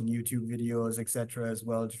about watching YouTube videos, etc., as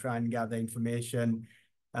well to try and gather information.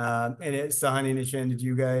 Sahani, Nishan, did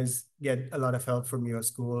you guys get a lot of help from your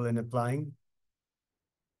school in applying?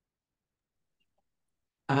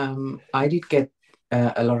 I did get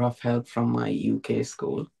a lot of help from my UK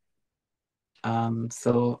school.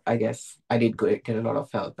 So I guess I did get a lot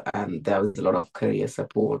of help, and there was a lot of career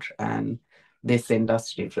support, and they sent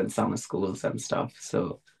us to different summer schools and stuff.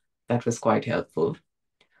 So that was quite helpful.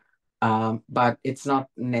 But it's not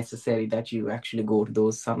necessary that you actually go to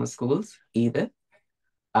those summer schools either.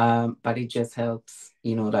 But it just helps,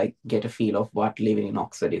 like get a feel of what living in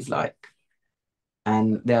Oxford is like.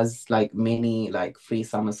 And there's like many like free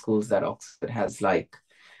summer schools that Oxford has, like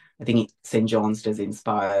I think St. John's does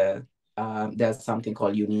Inspire. There's something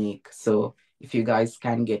called Unique. So if you guys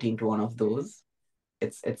can get into one of those,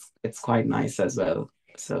 it's quite nice as well.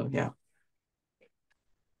 So yeah.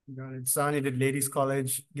 Got it. Sahani, did Ladies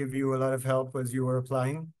College give you a lot of help as you were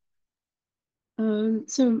applying?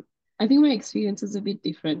 So I think my experience is a bit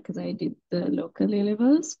different because I did the local A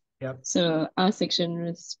levels. Yep. So our section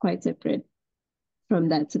was quite separate from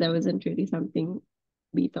that. So that wasn't really something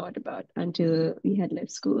we thought about until we had left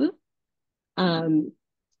school. And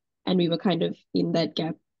we were kind of in that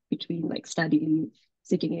gap between like study leave,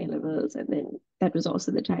 sitting A levels, and then that was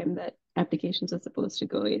also the time that applications were supposed to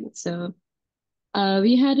go in. So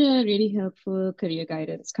we had a really helpful career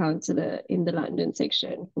guidance counselor in the London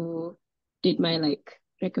section who did my like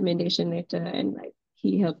recommendation letter, and like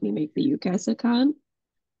he helped me make the UCAS account.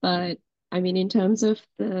 But I mean, in terms of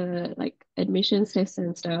the like admissions tests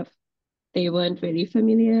and stuff, they weren't very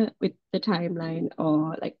familiar with the timeline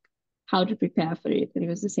or like how to prepare for it. And it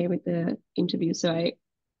was the same with the interview. So I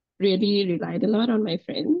really relied a lot on my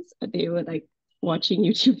friends. They were like watching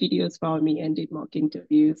YouTube videos for me and did mock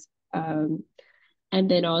interviews. And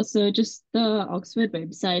then also just the Oxford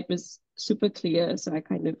website was super clear. So I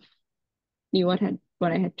kind of knew what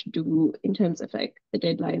I had to do in terms of like the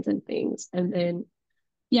deadlines and things. And then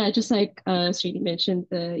yeah, just like Srini mentioned,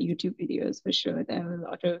 the YouTube videos for sure. There were a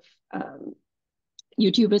lot of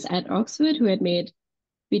YouTubers at Oxford who had made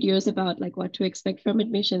videos about like what to expect from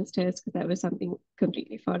admissions tests because that was something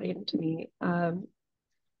completely foreign to me.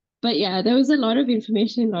 But yeah, there was a lot of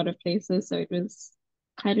information in a lot of places, so it was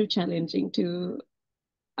kind of challenging to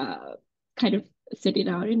uh, kind of set it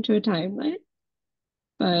out into a timeline.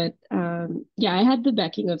 But yeah, I had the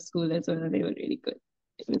backing of school as well, and they were really good.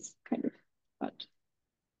 It was kind of fun.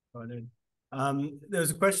 Got it.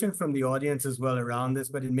 There's a question from the audience as well around this,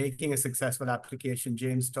 but in making a successful application,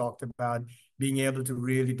 James talked about being able to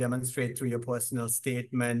really demonstrate through your personal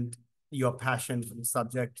statement your passion for the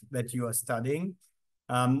subject that you are studying.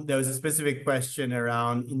 There was a specific question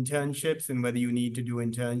around internships and whether you need to do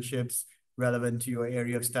internships relevant to your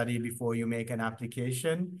area of study before you make an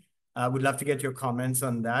application. Would love to get your comments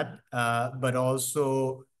on that, but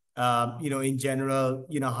also in general,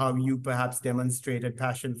 how you perhaps demonstrated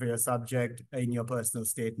passion for your subject in your personal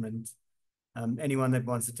statement. Anyone that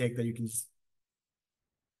wants to take that, you can just.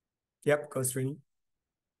 Yep, go Srini.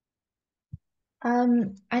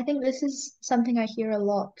 I think this is something I hear a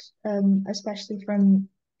lot, especially from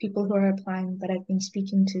people who are applying that I've been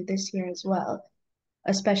speaking to this year as well,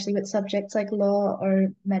 especially with subjects like law or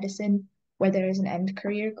medicine, where there is an end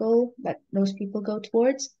career goal that most people go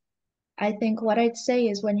towards. I think what I'd say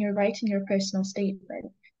is when you're writing your personal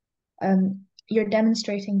statement, you're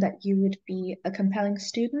demonstrating that you would be a compelling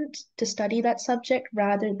student to study that subject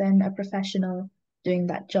rather than a professional doing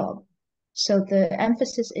that job. So the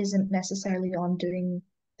emphasis isn't necessarily on doing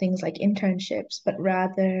things like internships, but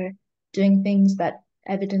rather doing things that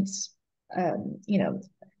evidence, you know,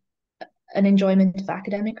 an enjoyment of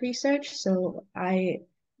academic research. So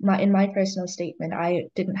in my personal statement, I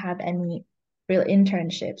didn't have any real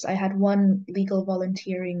internships. I had one legal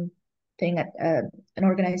volunteering thing at an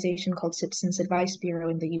organization called Citizens Advice Bureau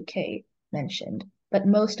in the UK mentioned, but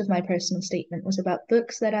most of my personal statement was about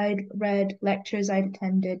books that I'd read, lectures I'd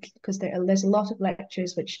attended, because there's a lot of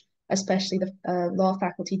lectures which especially the law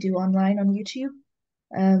faculty do online on YouTube.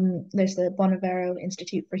 There's the Bonavero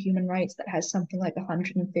Institute for Human Rights that has something like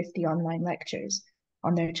 150 online lectures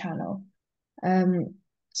on their channel.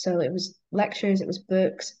 So it was lectures, it was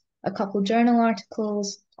books, a couple journal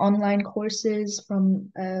articles, online courses from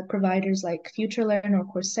providers like FutureLearn or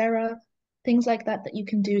Coursera, things like that that you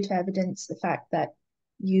can do to evidence the fact that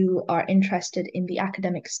you are interested in the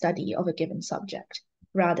academic study of a given subject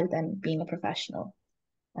rather than being a professional.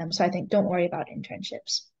 So I think don't worry about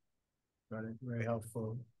internships. Got it. Very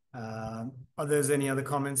helpful. Others, any other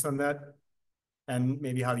comments on that? And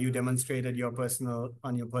maybe how you demonstrated your personal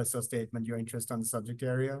statement, your interest on the subject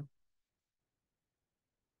area?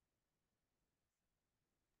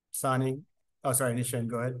 Sani? Oh, sorry, Nishan,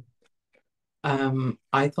 go ahead.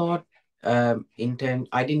 I thought I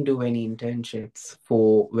didn't do any internships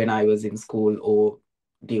for when I was in school or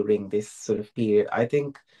during this sort of period. I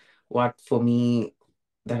think what for me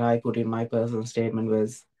that I put in my personal statement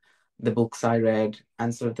was the books I read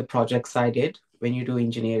and sort of the projects I did. When you do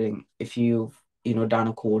engineering, if you've done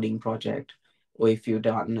a coding project or if you've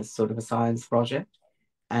done a sort of a science project,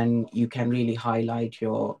 and you can really highlight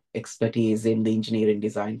your expertise in the engineering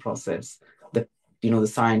design process, the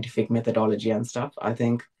scientific methodology and stuff. I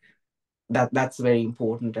think that's very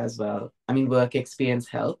important as well. I mean, work experience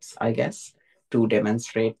helps, I guess, to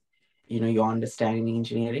demonstrate, your understanding in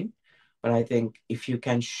engineering. But I think if you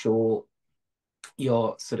can show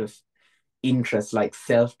your sort of interest, like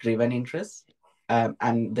self-driven interest,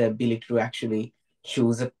 and the ability to actually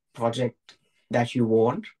choose a project that you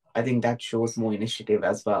want, I think that shows more initiative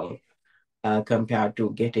as well, compared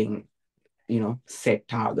to getting, set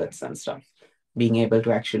targets and stuff. Being able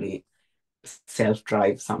to actually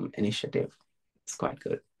self-drive some initiative. It's quite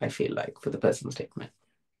good, I feel like, for the personal statement.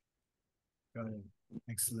 Got it.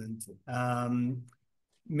 Excellent.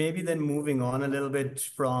 Maybe then moving on a little bit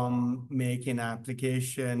from making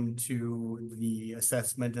application to the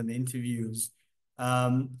assessment and the interviews.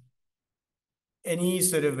 Any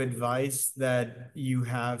sort of advice that you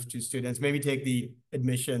have to students? Maybe take the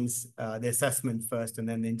admissions, the assessment first and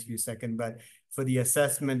then the interview second. But for the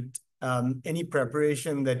assessment, any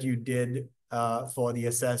preparation that you did for the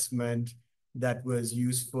assessment that was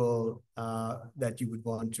useful, that you would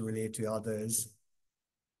want to relate to others?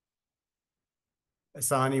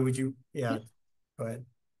 Asani, would you? Yeah, go ahead.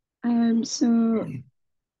 So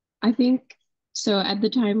I think, so at the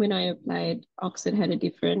time when I applied, Oxford had a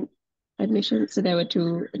different admission. So there were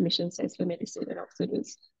two admission tests for medicine, and Oxford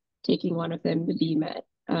was taking one of them, the BMAT.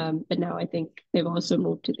 But now I think they've also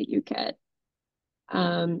moved to the UCAT.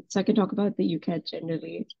 So I can talk about the UCAT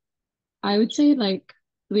generally. I would say, like,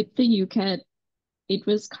 with the UCAT, it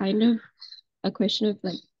was kind of a question of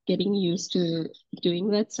like getting used to doing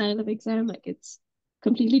that style of exam. Like, it's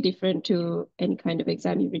completely different to any kind of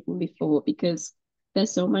exam you've written before because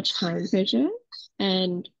there's so much time pressure,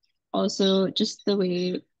 and also just the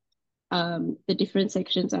way the different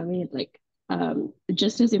sections are made. Like,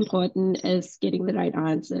 just as important as getting the right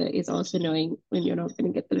answer is also knowing when you're not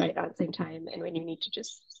going to get the right answer in time and when you need to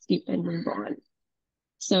just skip and move on.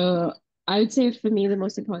 So I would say for me, the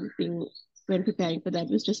most important thing when preparing for that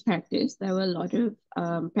was just practice. There were a lot of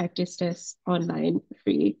practice tests online for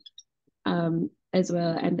free as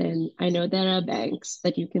well. And then I know there are banks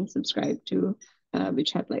that you can subscribe to,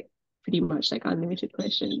 which have like pretty much like unlimited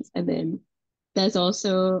questions. And then there's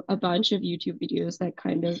also a bunch of YouTube videos that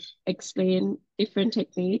kind of explain different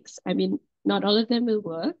techniques. I mean, not all of them will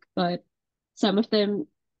work, but some of them,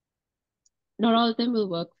 not all of them will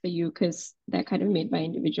work for you because they're kind of made by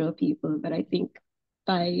individual people. But I think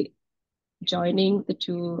by joining the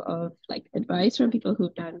two of like advice from people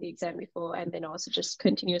who've done the exam before and then also just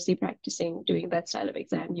continuously practicing doing that style of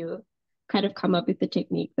exam, you kind of come up with the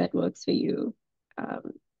technique that works for you.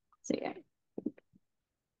 So yeah,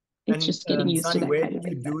 it's just getting used Sunny, to that where kind did of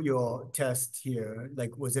you exam. do your test here?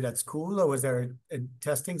 Like, was it at school or was there a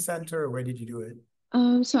testing center, or where did you do it?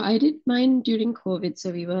 So I did mine during COVID,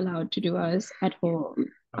 so we were allowed to do ours at home.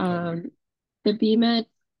 Okay. The BMAT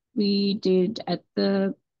we did at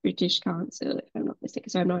the British Council, if I'm not mistaken.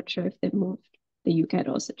 So I'm not sure if they've moved the UCAT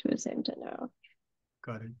also to a center now.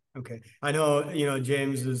 Got it. Okay. I know,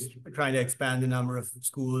 James is trying to expand the number of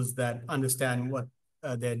schools that understand what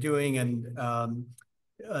they're doing and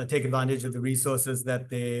take advantage of the resources that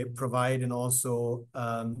they provide, and also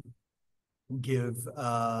give,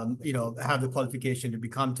 have the qualification to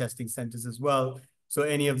become testing centers as well. So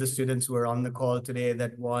any of the students who are on the call today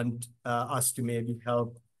that want us to maybe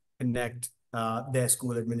help connect their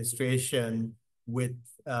school administration with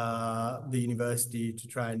the university to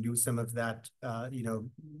try and do some of that,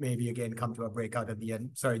 maybe again come to a breakout at the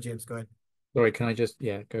end. Sorry, James, go ahead. Sorry, can I just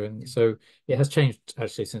go in? So it has changed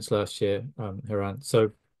actually since last year, Hiran.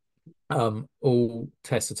 So all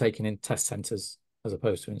tests are taken in test centers as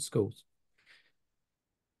opposed to in schools.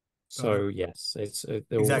 So yes, it's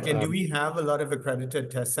exactly. And do we have a lot of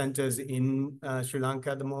accredited test centers in Sri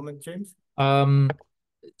Lanka at the moment, James?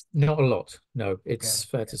 Not a lot. No, it's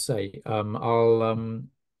fair to say.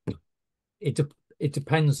 It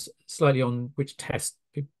depends slightly on which test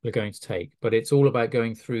people are going to take, but it's all about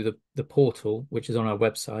going through the portal, which is on our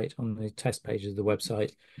website, on the test pages of the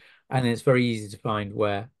website, and it's very easy to find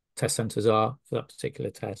where test centers are for that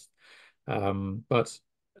particular test. But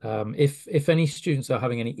if any students are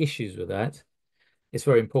having any issues with that, it's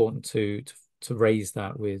very important to raise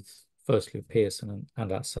that with firstly with Pearson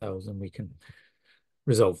and ourselves, and we can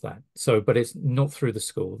resolve that. So, but it's not through the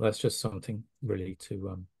school. That's just something really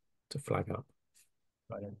to flag up.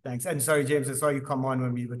 Got it. Thanks. And sorry, James, I saw you come on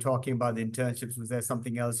when we were talking about the internships. Was there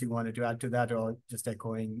something else you wanted to add to that, or just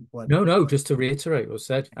echoing what? No, just to reiterate what was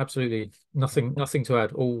said. Absolutely nothing to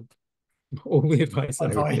add. All the advice I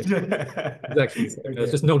would give. Exactly. So okay. I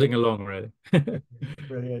was just nodding along, really.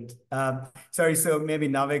 Brilliant. Sorry, so maybe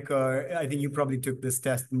Navik, or I think you probably took this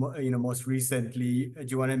test, most recently. Do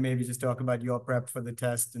you want to maybe just talk about your prep for the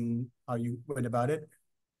test and how you went about it?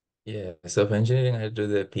 Yeah, so for engineering, I do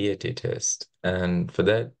the PAT test. And for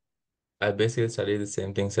that, I basically studied the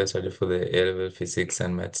same things I studied for the A-level physics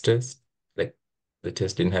and maths test. Like the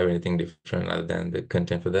test didn't have anything different other than the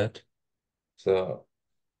content for that. So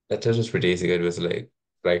that test was pretty easy. It was like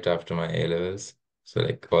right after my A-levels. So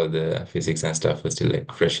like all the physics and stuff was still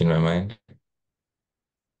like fresh in my mind.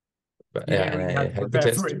 But yeah, and I had the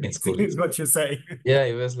test in school. Is what you're saying. Yeah,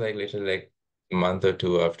 it was like literally like a month or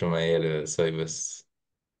two after my A-levels. So it was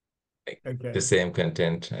like the same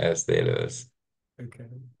content as the A-levels. Okay,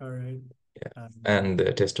 all right. Yeah, and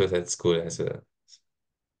the test was at school as well.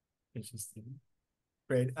 Interesting.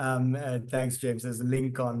 Great. Thanks, James. There's a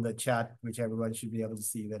link on the chat, which everyone should be able to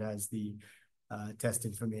see, that has the test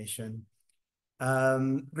information.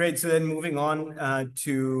 Great. So then moving on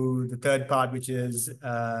to the third part, which is,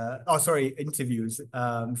 interviews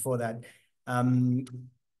for that. Can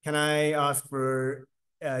I ask for,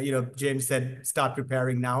 James said, start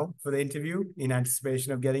preparing now for the interview in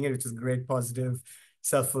anticipation of getting it, which is a great, positive,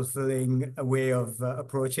 self-fulfilling way of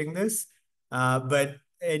approaching this. But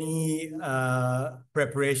any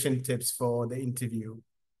preparation tips for the interview?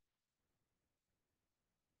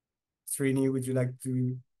 Srini, would you like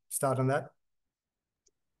to start on that?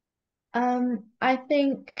 I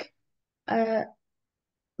think,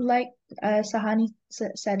 like Sahani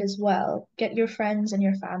said as well, get your friends and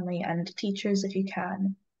your family and teachers if you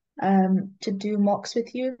can to do mocks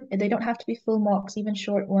with you. They don't have to be full mocks, even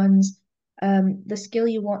short ones. The skill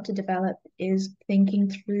you want to develop is thinking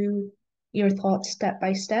through your thoughts step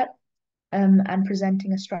by step and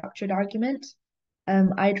presenting a structured argument.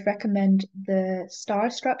 I'd recommend the STAR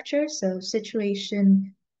structure, so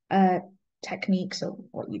situation, technique, so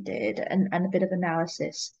what you did, and a bit of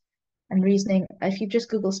analysis and reasoning. If you just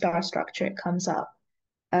Google STAR structure, it comes up,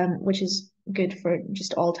 which is good for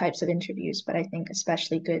just all types of interviews, but I think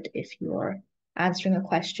especially good if you're answering a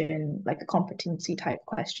question, like a competency type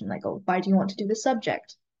question, like, oh, why do you want to do this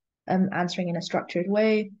subject? Answering in a structured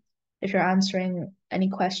way. If you're answering any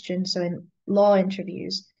question, so in law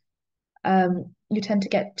interviews, you tend to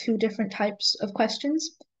get two different types of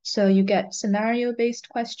questions. So you get scenario-based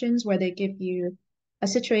questions where they give you a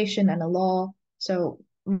situation and a law. So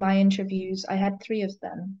my interviews, I had 3 of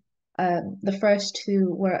them. The first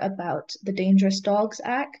 2 were about the Dangerous Dogs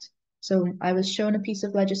Act. So I was shown a piece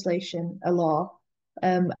of legislation, a law,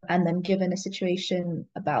 and then given a situation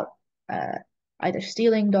about either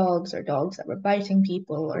stealing dogs or dogs that were biting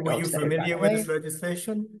people or Were you dogs that had familiar run with away. this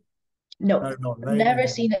legislation? No, right? never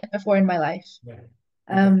seen it before in my life. Yeah.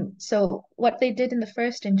 Okay. So what they did in the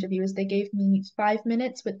first interview is they gave me 5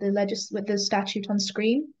 minutes with the statute on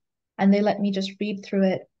screen, and they let me just read through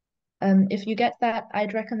it. If you get that,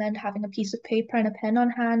 I'd recommend having a piece of paper and a pen on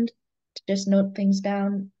hand to just note things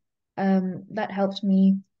down. That helped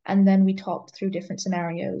me, and then we talked through different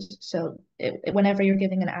scenarios. So whenever you're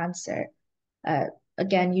giving an answer,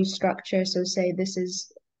 again, use structure. So say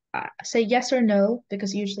yes or no,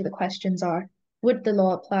 because usually the questions are, would the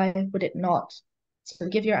law apply? Would it not? So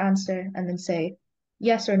give your answer and then say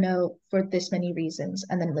yes or no for this many reasons,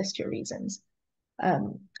 and then list your reasons.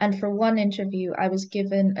 And for one interview, I was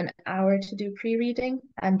given an hour to do pre-reading.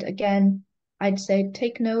 And again, I'd say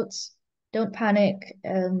take notes, don't panic.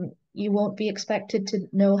 you won't be expected to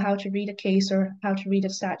know how to read a case or how to read a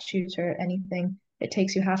statute or anything. It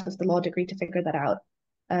takes you half of the law degree to figure that out.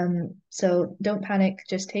 So don't panic,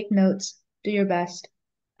 just take notes, do your best.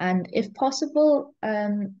 And if possible,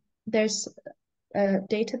 there's a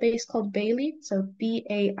database called Bailey, so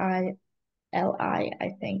Baili,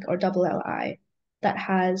 I think, or double Li, that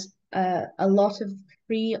has a lot of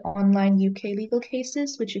free online UK legal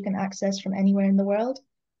cases, which you can access from anywhere in the world.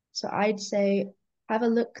 So I'd say have a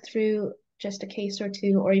look through just a case or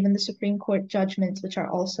two, or even the Supreme Court judgments, which are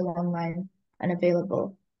also online and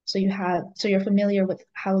available. So you're familiar with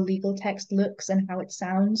how legal text looks and how it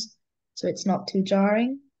sounds, so it's not too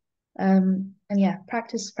jarring. And yeah,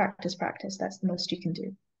 practice, practice, practice. That's the most you can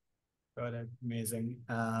do. Got it. Amazing.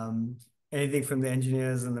 Anything from the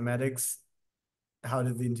engineers and the medics? How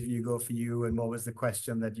did the interview go for you, and what was the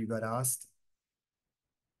question that you got asked?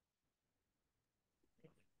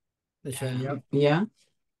 Nishan, Yeah.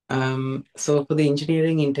 So for the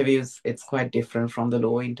engineering interviews, it's quite different from the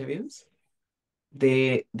law interviews.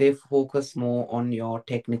 They focus more on your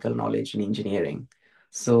technical knowledge in engineering.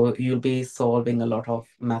 So you'll be solving a lot of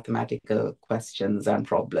mathematical questions and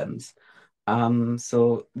problems.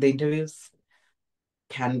 So the interviews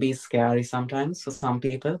can be scary sometimes for some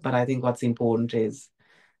people, but I think what's important is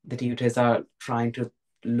the tutors are trying to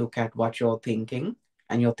look at what you're thinking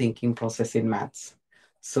and your thinking process in maths.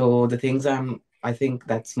 So the things I think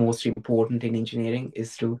that's most important in engineering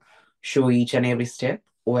is to show each and every step,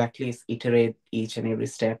 or at least iterate each and every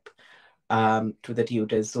step to the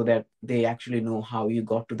tutors so that they actually know how you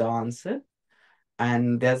got to the answer.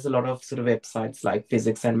 And there's a lot of sort of websites like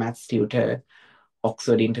Physics and Maths Tutor,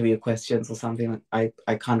 Oxford interview questions or something. I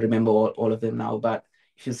can't remember all of them now, but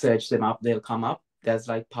if you search them up, they'll come up. There's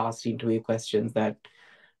like past interview questions that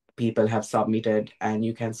people have submitted, and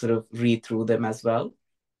you can sort of read through them as well.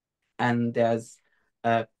 And there's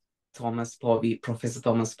uh, Professor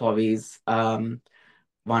Thomas Povey's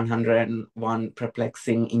 101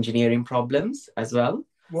 Perplexing Engineering Problems as well.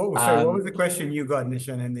 sorry, what was the question you got,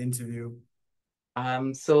 Nishan, in the interview?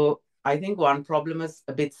 So I think one problem is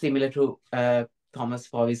a bit similar to Thomas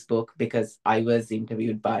Povey's book because I was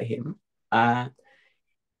interviewed by him. Okay,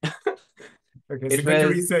 so good to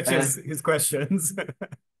research his questions.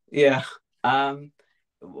 Yeah. It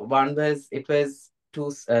was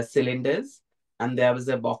two cylinders, and there was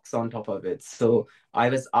a box on top of it. So I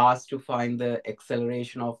was asked to find the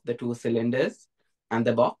acceleration of the two cylinders and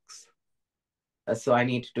the box. So I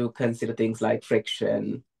need to consider things like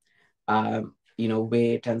friction,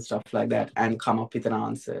 weight and stuff like that, and come up with an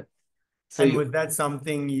answer. So and was that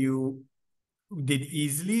something you did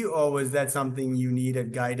easily, or was that something you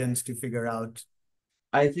needed guidance to figure out?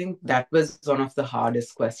 I think that was one of the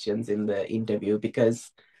hardest questions in the interview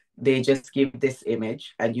because they just give this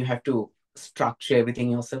image and you have to structure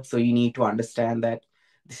everything yourself. So you need to understand that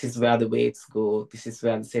this is where the weights go, this is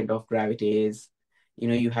where the center of gravity is.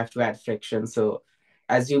 You have to add friction. So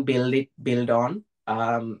as you build on,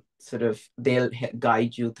 sort of they'll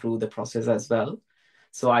guide you through the process as well.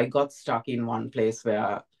 So I got stuck in one place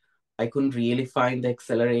where I couldn't really find the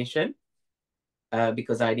acceleration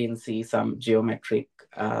because I didn't see some geometric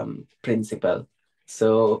principle.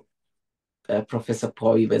 So Professor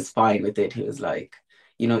Poi was fine with it. He was like,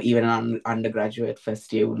 even an undergraduate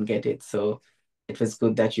first year wouldn't get it. So it was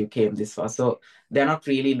good that you came this far. So they're not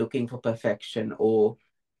really looking for perfection or,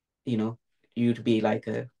 you to be like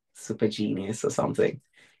a super genius or something.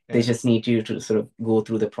 Yeah. They just need you to sort of go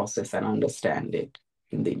through the process and understand it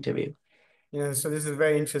in the interview. So this is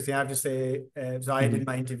very interesting. I have to say, so I did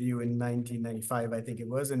my interview in 1995, I think it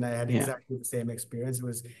was, and I had exactly the same experience. It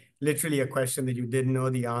was literally a question that you didn't know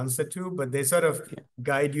the answer to, but they sort of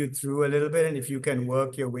guide you through a little bit. And if you can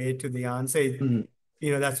work your way to the answer,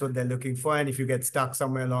 that's what they're looking for. And if you get stuck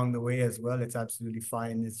somewhere along the way as well, it's absolutely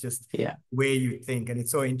fine. It's just where you think. And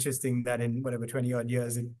it's so interesting that in whatever 20 odd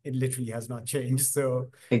years, it literally has not changed. So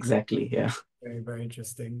exactly, yeah. Very, very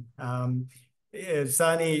interesting.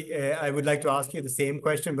 Sani, I would like to ask you the same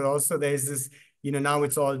question, but also there's this, now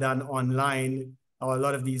it's all done online, or a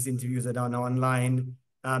lot of these interviews are done online.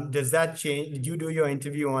 Does that change? Did you do your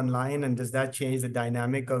interview online, and does that change the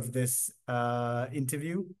dynamic of this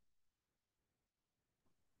interview?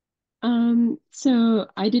 So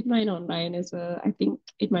I did mine online as well. I think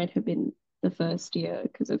it might have been the first year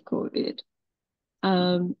because of COVID.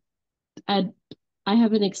 And I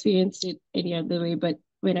haven't experienced it any other way, but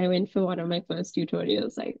when I went for one of my first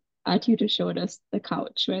tutorials, like our tutor showed us the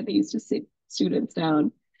couch where they used to sit students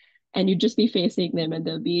down, and you'd just be facing them and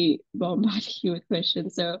they'll be bombarding you with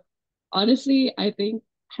questions. So honestly, I think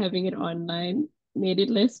having it online made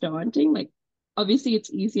it less daunting. Like, obviously it's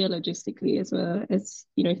easier logistically as well as,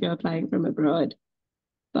 if you're applying from abroad.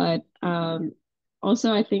 But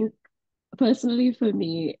also I think personally for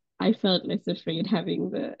me, I felt less afraid having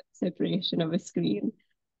the separation of a screen.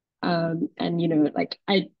 And like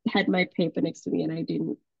I had my paper next to me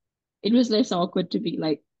and it was less awkward to be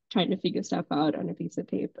like trying to figure stuff out on a piece of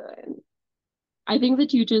paper. And I think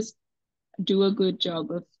that you just do a good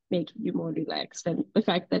job of making you more relaxed. And the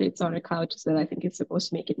fact that it's on a couch as well, I think it's supposed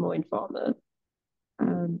to make it more informal.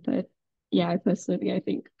 But yeah, I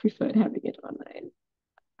think preferred having it online.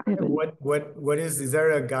 I haven't. Is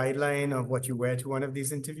there a guideline of what you wear to one of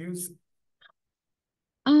these interviews?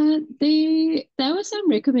 There were some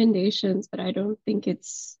recommendations, but I don't think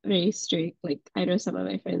it's very strict. Like I know some of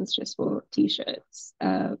my friends just wore t-shirts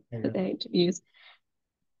for their interviews.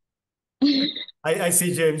 I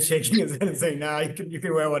see James shaking his head and saying, "Nah, you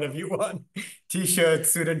can wear whatever you want, t-shirt,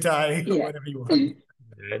 suit and tie, Yeah. whatever you want."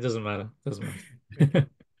 It doesn't matter. Doesn't matter.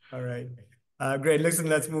 All right. Great. Listen,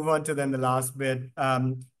 let's move on to then the last bit,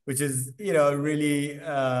 which is, really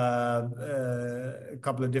a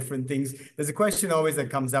couple of different things. There's a question always that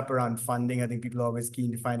comes up around funding. I think people are always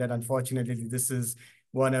keen to find out. Unfortunately, this is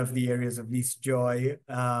one of the areas of least joy,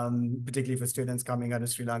 particularly for students coming out of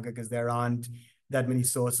Sri Lanka, because there aren't that many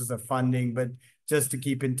sources of funding. But just to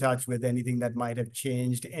keep in touch with anything that might have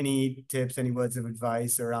changed, any tips, any words of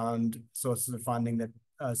advice around sources of funding that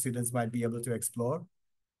students might be able to explore?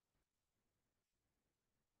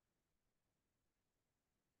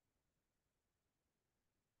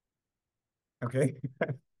 Okay.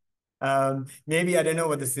 Maybe I don't know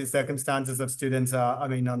what the circumstances of students are,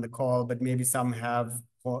 on the call, but maybe some have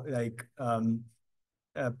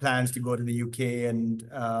plans to go to the UK and,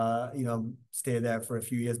 stay there for a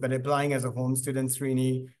few years. But applying as a home student,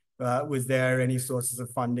 Srini, was there any sources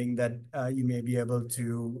of funding that you may be able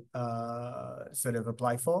to sort of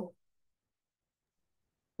apply for?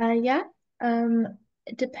 Yeah.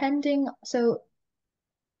 So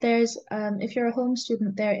there's if you're a home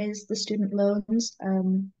student, there is the student loans.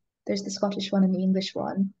 There's the Scottish one and the English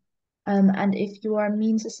one. And if you are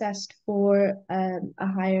means assessed for a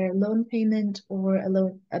higher loan payment or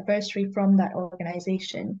a bursary from that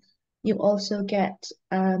organization, you also get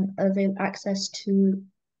access to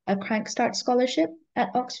a Crank Start scholarship at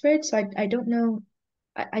Oxford. So I don't know.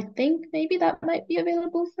 I think maybe that might be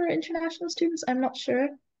available for international students. I'm not sure.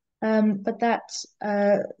 But that's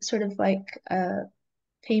sort of like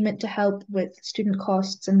payment to help with student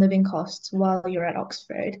costs and living costs while you're at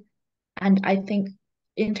Oxford. And I think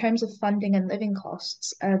in terms of funding and living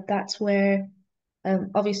costs, that's where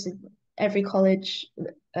obviously every college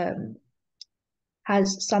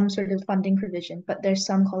has some sort of funding provision, but there's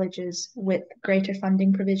some colleges with greater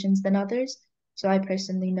funding provisions than others. So I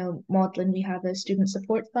personally know Magdalen, we have a student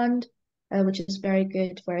support fund, which is very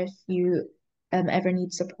good, where if you ever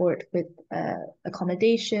need support with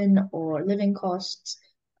accommodation or living costs,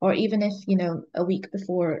 or even if, a week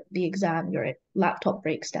before the exam, your laptop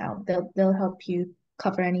breaks down, they'll help you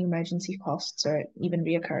cover any emergency costs or even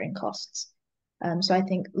reoccurring costs. So I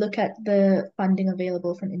think look at the funding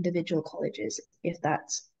available from individual colleges if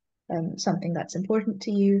that's something that's important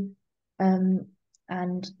to you.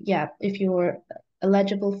 And yeah, if you're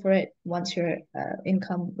eligible for it, once your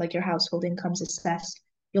income, like your household income's assessed,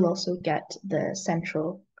 you'll also get the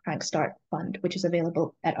central Crank Start Fund, which is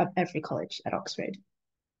available at every college at Oxford.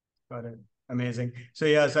 Got it. Amazing. So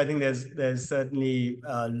yeah, so I think there's certainly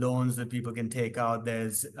loans that people can take out.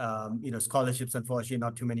 There's scholarships, unfortunately,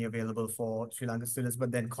 not too many available for Sri Lankan students,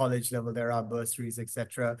 but then college level, there are bursaries,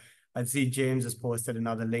 etc. I see James has posted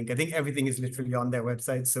another link. I think everything is literally on their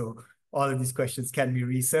website, so all of these questions can be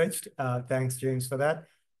researched. Thanks, James, for that.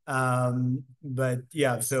 But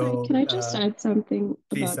yeah, so Sorry, can I just add something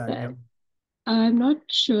please, about that? Yeah. I'm not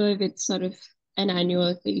sure if it's sort of an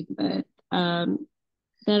annual thing, but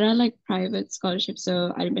there are like private scholarships.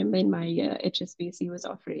 So I remember in my year, HSBC was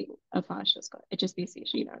offering a partial scholarship. HSBC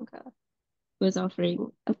Sri Lanka was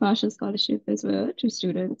offering a partial scholarship as well to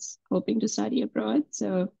students hoping to study abroad.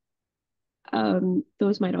 So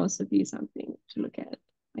those might also be something to look at,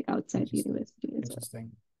 like outside the university as well.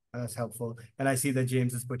 Interesting. That's helpful. And I see that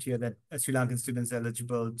James has put here that Sri Lankan students are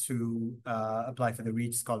eligible to apply for the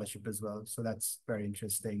REACH scholarship as well. So that's very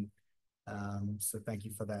interesting. So thank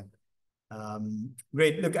you for that.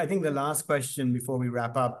 Great. Look, I think the last question before we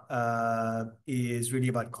wrap up is really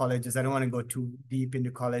about colleges. I don't want to go too deep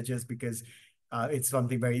into colleges because it's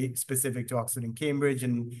something very specific to Oxford and Cambridge.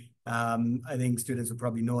 And I think students will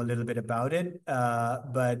probably know a little bit about it.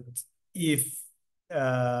 But if,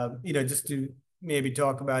 just to maybe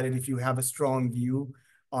talk about it, if you have a strong view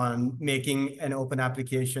on making an open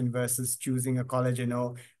application versus choosing a college. I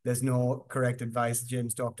know there's no correct advice.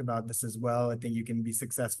 James talked about this as well. I think you can be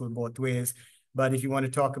successful both ways. But if you want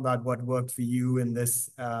to talk about what worked for you in this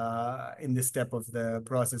step of the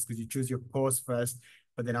process, because you choose your course first,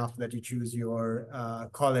 but then after that you choose your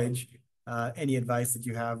college. Any advice that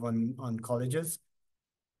you have on colleges?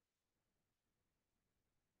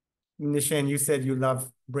 Nishan, you said you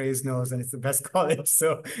love Brasenose and it's the best college,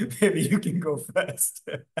 so maybe you can go first.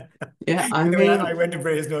 Yeah, I Anyway, mean, I went to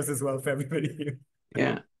Brasenose as well for everybody.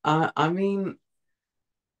 yeah, I mean,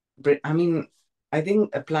 I think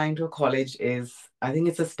applying to a college I think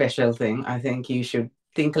it's a special thing. I think you should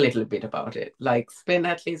think a little bit about it. Like spend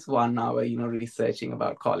at least 1 hour, researching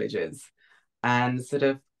about colleges and sort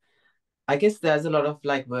of, I guess there's a lot of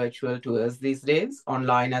like virtual tours these days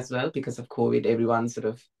online as well because of COVID. Everyone sort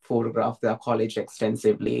of photographed their college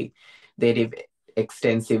extensively. They did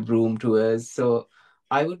extensive room tours. So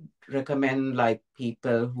I would recommend like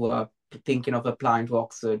people who are thinking of applying to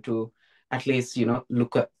Oxford to at least,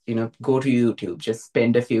 look at, go to YouTube, just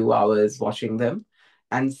spend a few hours watching them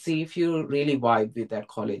and see if you really vibe with that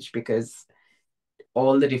college because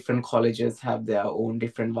all the different colleges have their own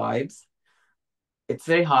different vibes. It's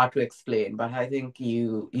very hard to explain, but I think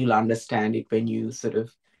you'll understand it when you sort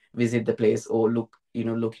of visit the place or look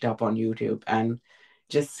it up on YouTube and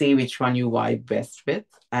just see which one you vibe best with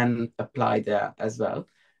and apply there as well.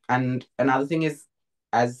 And another thing is,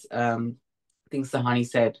 as I think Sahani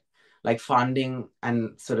said, like funding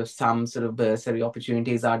and sort of some sort of bursary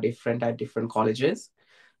opportunities are different at different colleges.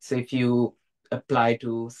 So if you apply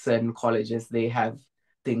to certain colleges, they have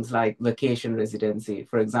things like vacation residency.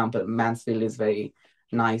 For example, Mansfield is very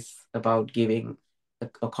nice about giving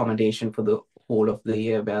accommodation for the whole of the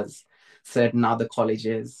year, whereas certain other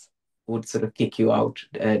colleges would sort of kick you out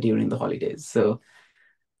during the holidays. So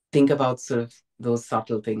think about sort of those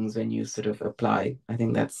subtle things when you sort of apply. I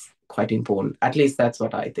think that's quite important. At least that's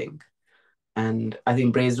what I think. And I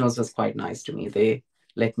think Brasenose was quite nice to me. They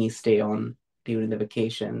let me stay on during the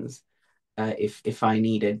vacations if I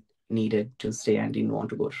needed to stay and didn't want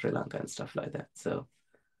to go to Sri Lanka and stuff like that. So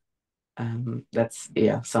that's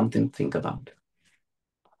something to think about.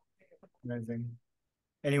 Amazing.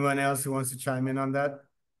 Anyone else who wants to chime in on that?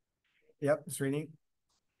 Yep, Srini.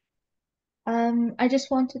 I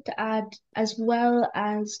just wanted to add, as well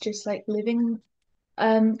as just like living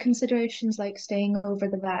considerations like staying over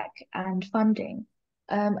the back and funding.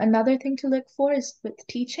 Another thing to look for is with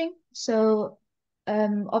teaching. So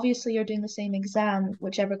obviously you're doing the same exam,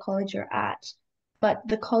 whichever college you're at, but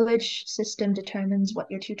the college system determines what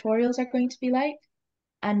your tutorials are going to be like.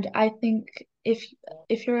 And I think if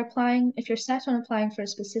you're set on applying for a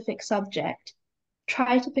specific subject,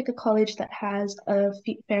 try to pick a college that has a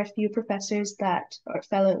fair few professors that or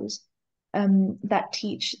fellows that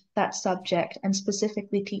teach that subject and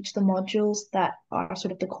specifically teach the modules that are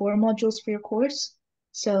sort of the core modules for your course.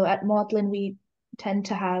 So at Magdalen, we tend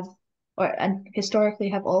to have, and historically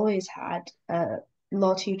have always had,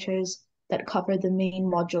 law tutors that cover the main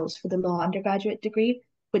modules for the law undergraduate degree,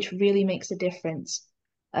 which really makes a difference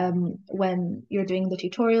when you're doing the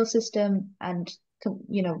tutorial system. And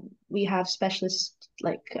we have specialists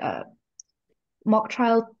like mock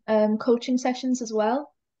trial coaching sessions as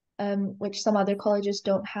well, which some other colleges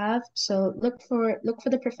don't have. So look for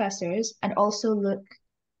the professors, and also look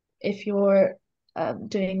if you're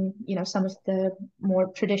doing some of the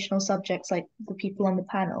more traditional subjects like the people on the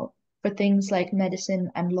panel, for things like medicine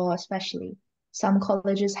and law especially. Some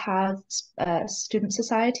colleges have student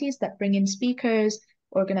societies that bring in speakers,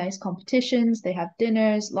 organize competitions, they have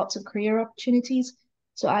dinners, lots of career opportunities.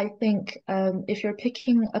 So I think if you're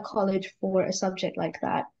picking a college for a subject like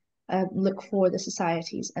that, look for the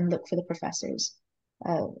societies and look for the professors.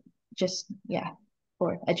 Uh,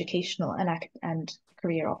 for educational and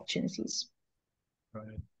career opportunities.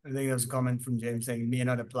 Right. I think there was a comment from James saying may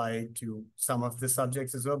not apply to some of the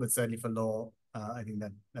subjects as well, but certainly for law, I think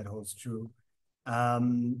that holds true. Do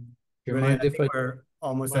you Brilliant. mind if I We're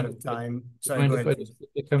almost out of time. Sorry, mind go if ahead. I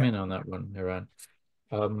just come in on that one, Iran?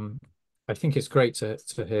 I think it's great to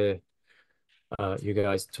hear you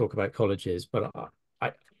guys talk about colleges, but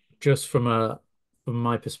I just from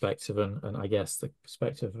my perspective and I guess the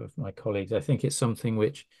perspective of my colleagues, I think it's something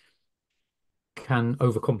which can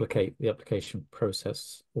overcomplicate the application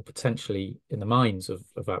process or potentially in the minds of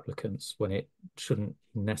applicants when it shouldn't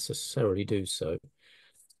necessarily do so.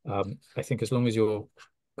 I think as long as your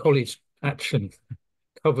college action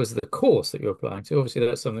covers the course that you're applying to, obviously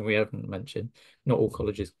that's something we haven't mentioned. Not all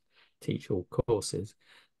colleges teach all courses,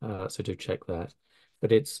 so do check that.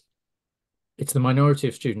 But it's the minority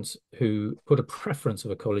of students who put a preference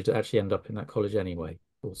of a college that actually end up in that college anyway.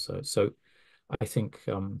 also. So I think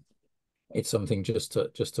it's something just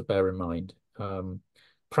to bear in mind.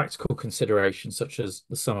 Practical considerations such as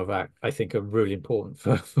the sum of act, I think, are really important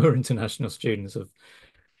for international students, of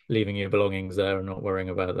leaving your belongings there and not worrying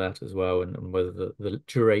about that as well, and whether the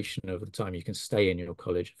duration of the time you can stay in your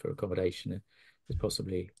college for accommodation is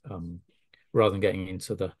possibly, rather than getting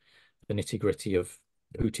into the nitty-gritty of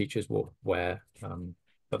who teachers will where.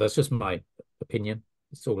 But that's just my opinion.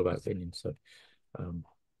 It's all about opinion. So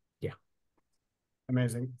yeah.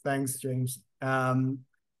 Amazing. Thanks, James.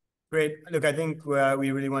 Great. Look, I think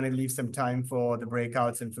we really want to leave some time for the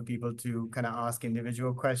breakouts and for people to kind of ask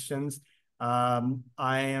individual questions.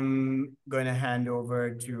 I am going to hand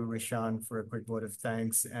over to Rishan for a quick vote of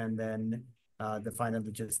thanks, and then the final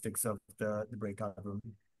logistics of the breakout room.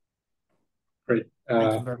 Great.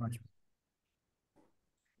 Thank you very much.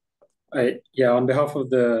 On behalf of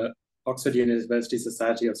the Oxford University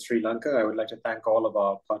Society of Sri Lanka, I would like to thank all of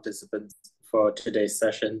our participants for today's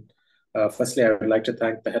session. Firstly, I would like to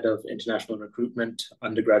thank the Head of International Recruitment,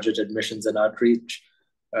 Undergraduate Admissions and Outreach,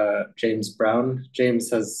 James Brown.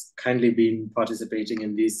 James has kindly been participating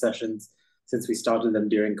in these sessions since we started them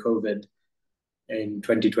during COVID in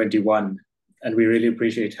 2021. And we really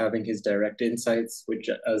appreciate having his direct insights, which,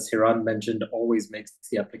 as Hiran mentioned, always makes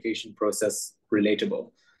the application process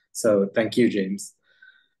relatable. So thank you, James.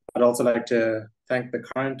 I'd also like to thank the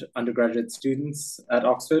current undergraduate students at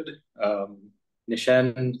Oxford,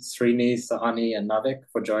 Nishan, Srini, Sahani, and Navik,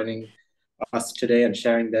 for joining us today and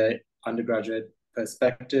sharing their undergraduate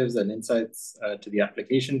perspectives and insights to the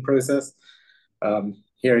application process.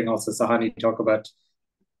 Hearing also Sahani talk about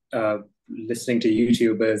listening to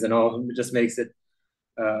YouTubers and all, it just makes it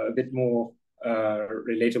a bit more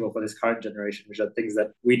relatable for this current generation, which are things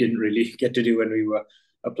that we didn't really get to do when we were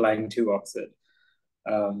applying to Oxford.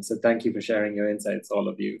 So thank you for sharing your insights, all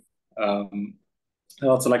of you. I'd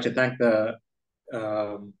also like to thank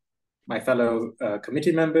my fellow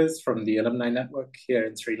committee members from the Alumni Network here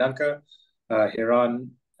in Sri Lanka, Hiran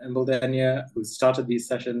Embaldania, who started these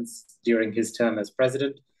sessions during his term as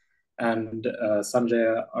president, and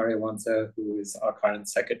Sanjaya Aryawansa, who is our current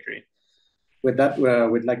secretary. With that,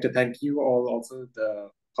 we'd like to thank you all, also the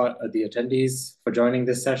attendees, for joining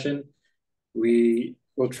this session. We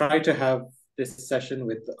will try to have this session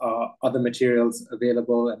with other materials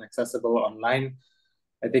available and accessible online.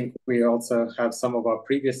 I think we also have some of our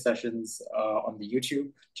previous sessions on the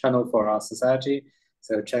YouTube channel for our society,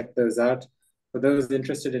 so check those out. For those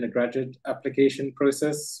interested in a graduate application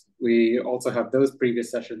process, we also have those previous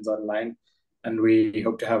sessions online, and we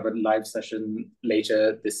hope to have a live session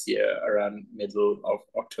later this year around middle of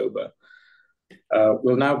October.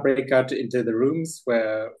 We'll now break out into the rooms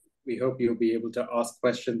where we hope you'll be able to ask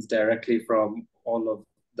questions directly from all of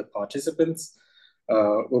the participants.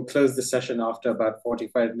 We'll close the session after about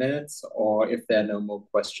 45 minutes, or if there are no more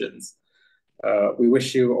questions. We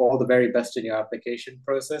wish you all the very best in your application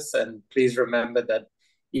process, and please remember that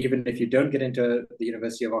even if you don't get into the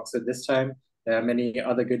University of Oxford this time, there are many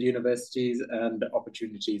other good universities and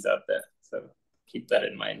opportunities out there, so keep that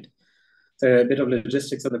in mind. So a bit of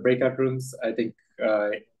logistics on the breakout rooms. I think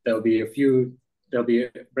there'll be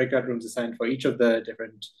breakout rooms assigned for each of the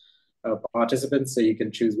different participants, so you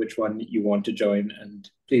can choose which one you want to join, and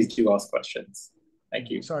please do ask questions. Thank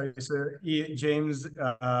you. Sorry, so James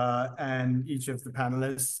and each of the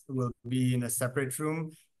panelists will be in a separate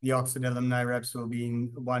room. The Oxford alumni reps will be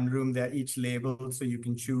in one room. They're each labeled, so you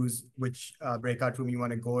can choose which breakout room you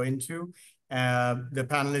want to go into. The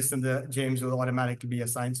panelists and the James will automatically be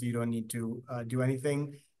assigned, so you don't need to do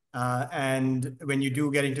anything. And when you do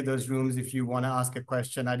get into those rooms, if you want to ask a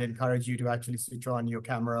question, I'd encourage you to actually switch on your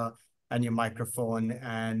camera and your microphone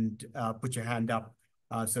and put your hand up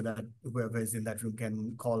so that whoever is in that room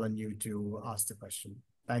can call on you to ask the question.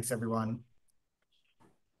 Thanks, everyone.